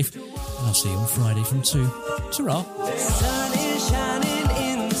 stay safe, and I'll see you on Friday from 2. Ta-ra. The sun is shining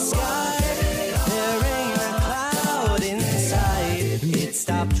in the sky. There ain't a cloud inside. It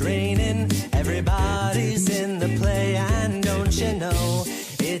stopped raining. Everybody's in the play. And don't you know,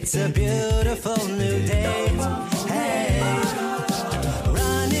 it's a beautiful new day. Hey,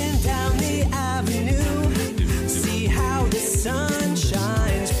 running down the avenue, see how the sun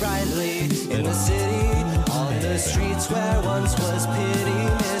shines brightly in the city, on the streets where once was pity.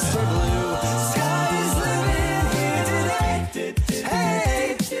 Mr. Blue Sky's living here today.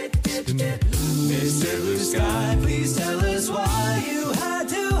 Hey, Mr. Blue Sky, please tell us why you had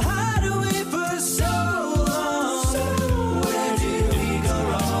to hide away for so long. Where did we go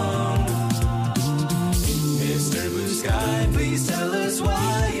wrong? Mr.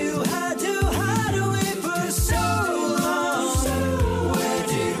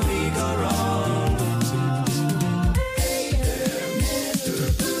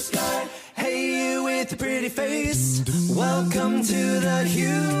 pretty face. Welcome to the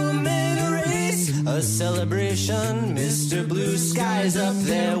human race. A celebration, Mr. Blue Sky's up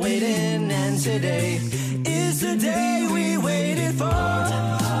there waiting. And today is the day we waited for.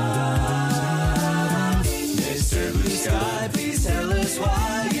 Mr. Blue Sky, please tell us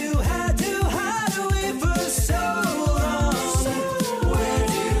why you had to hide away for so long. Where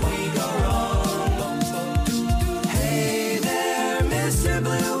did we go wrong? Hey there, Mr.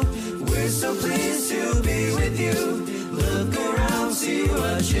 Blue, we're so pleased to be with you. Look around, see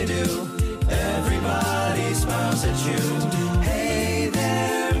what you do. Everybody smiles at you. Hey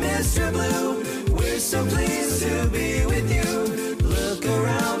there, Mr. Blue, we're so pleased to be with you. Look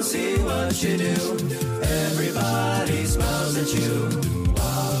around, see what you do. Everybody smiles at you.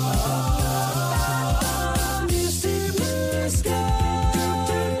 Mr. Blue Sky.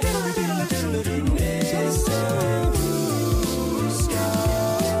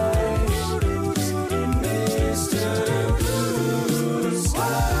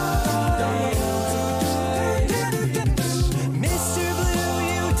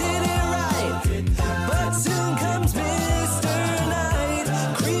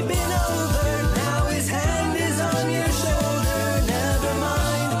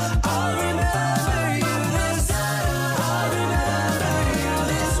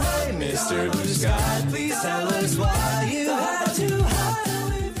 Mr. Blue Sky.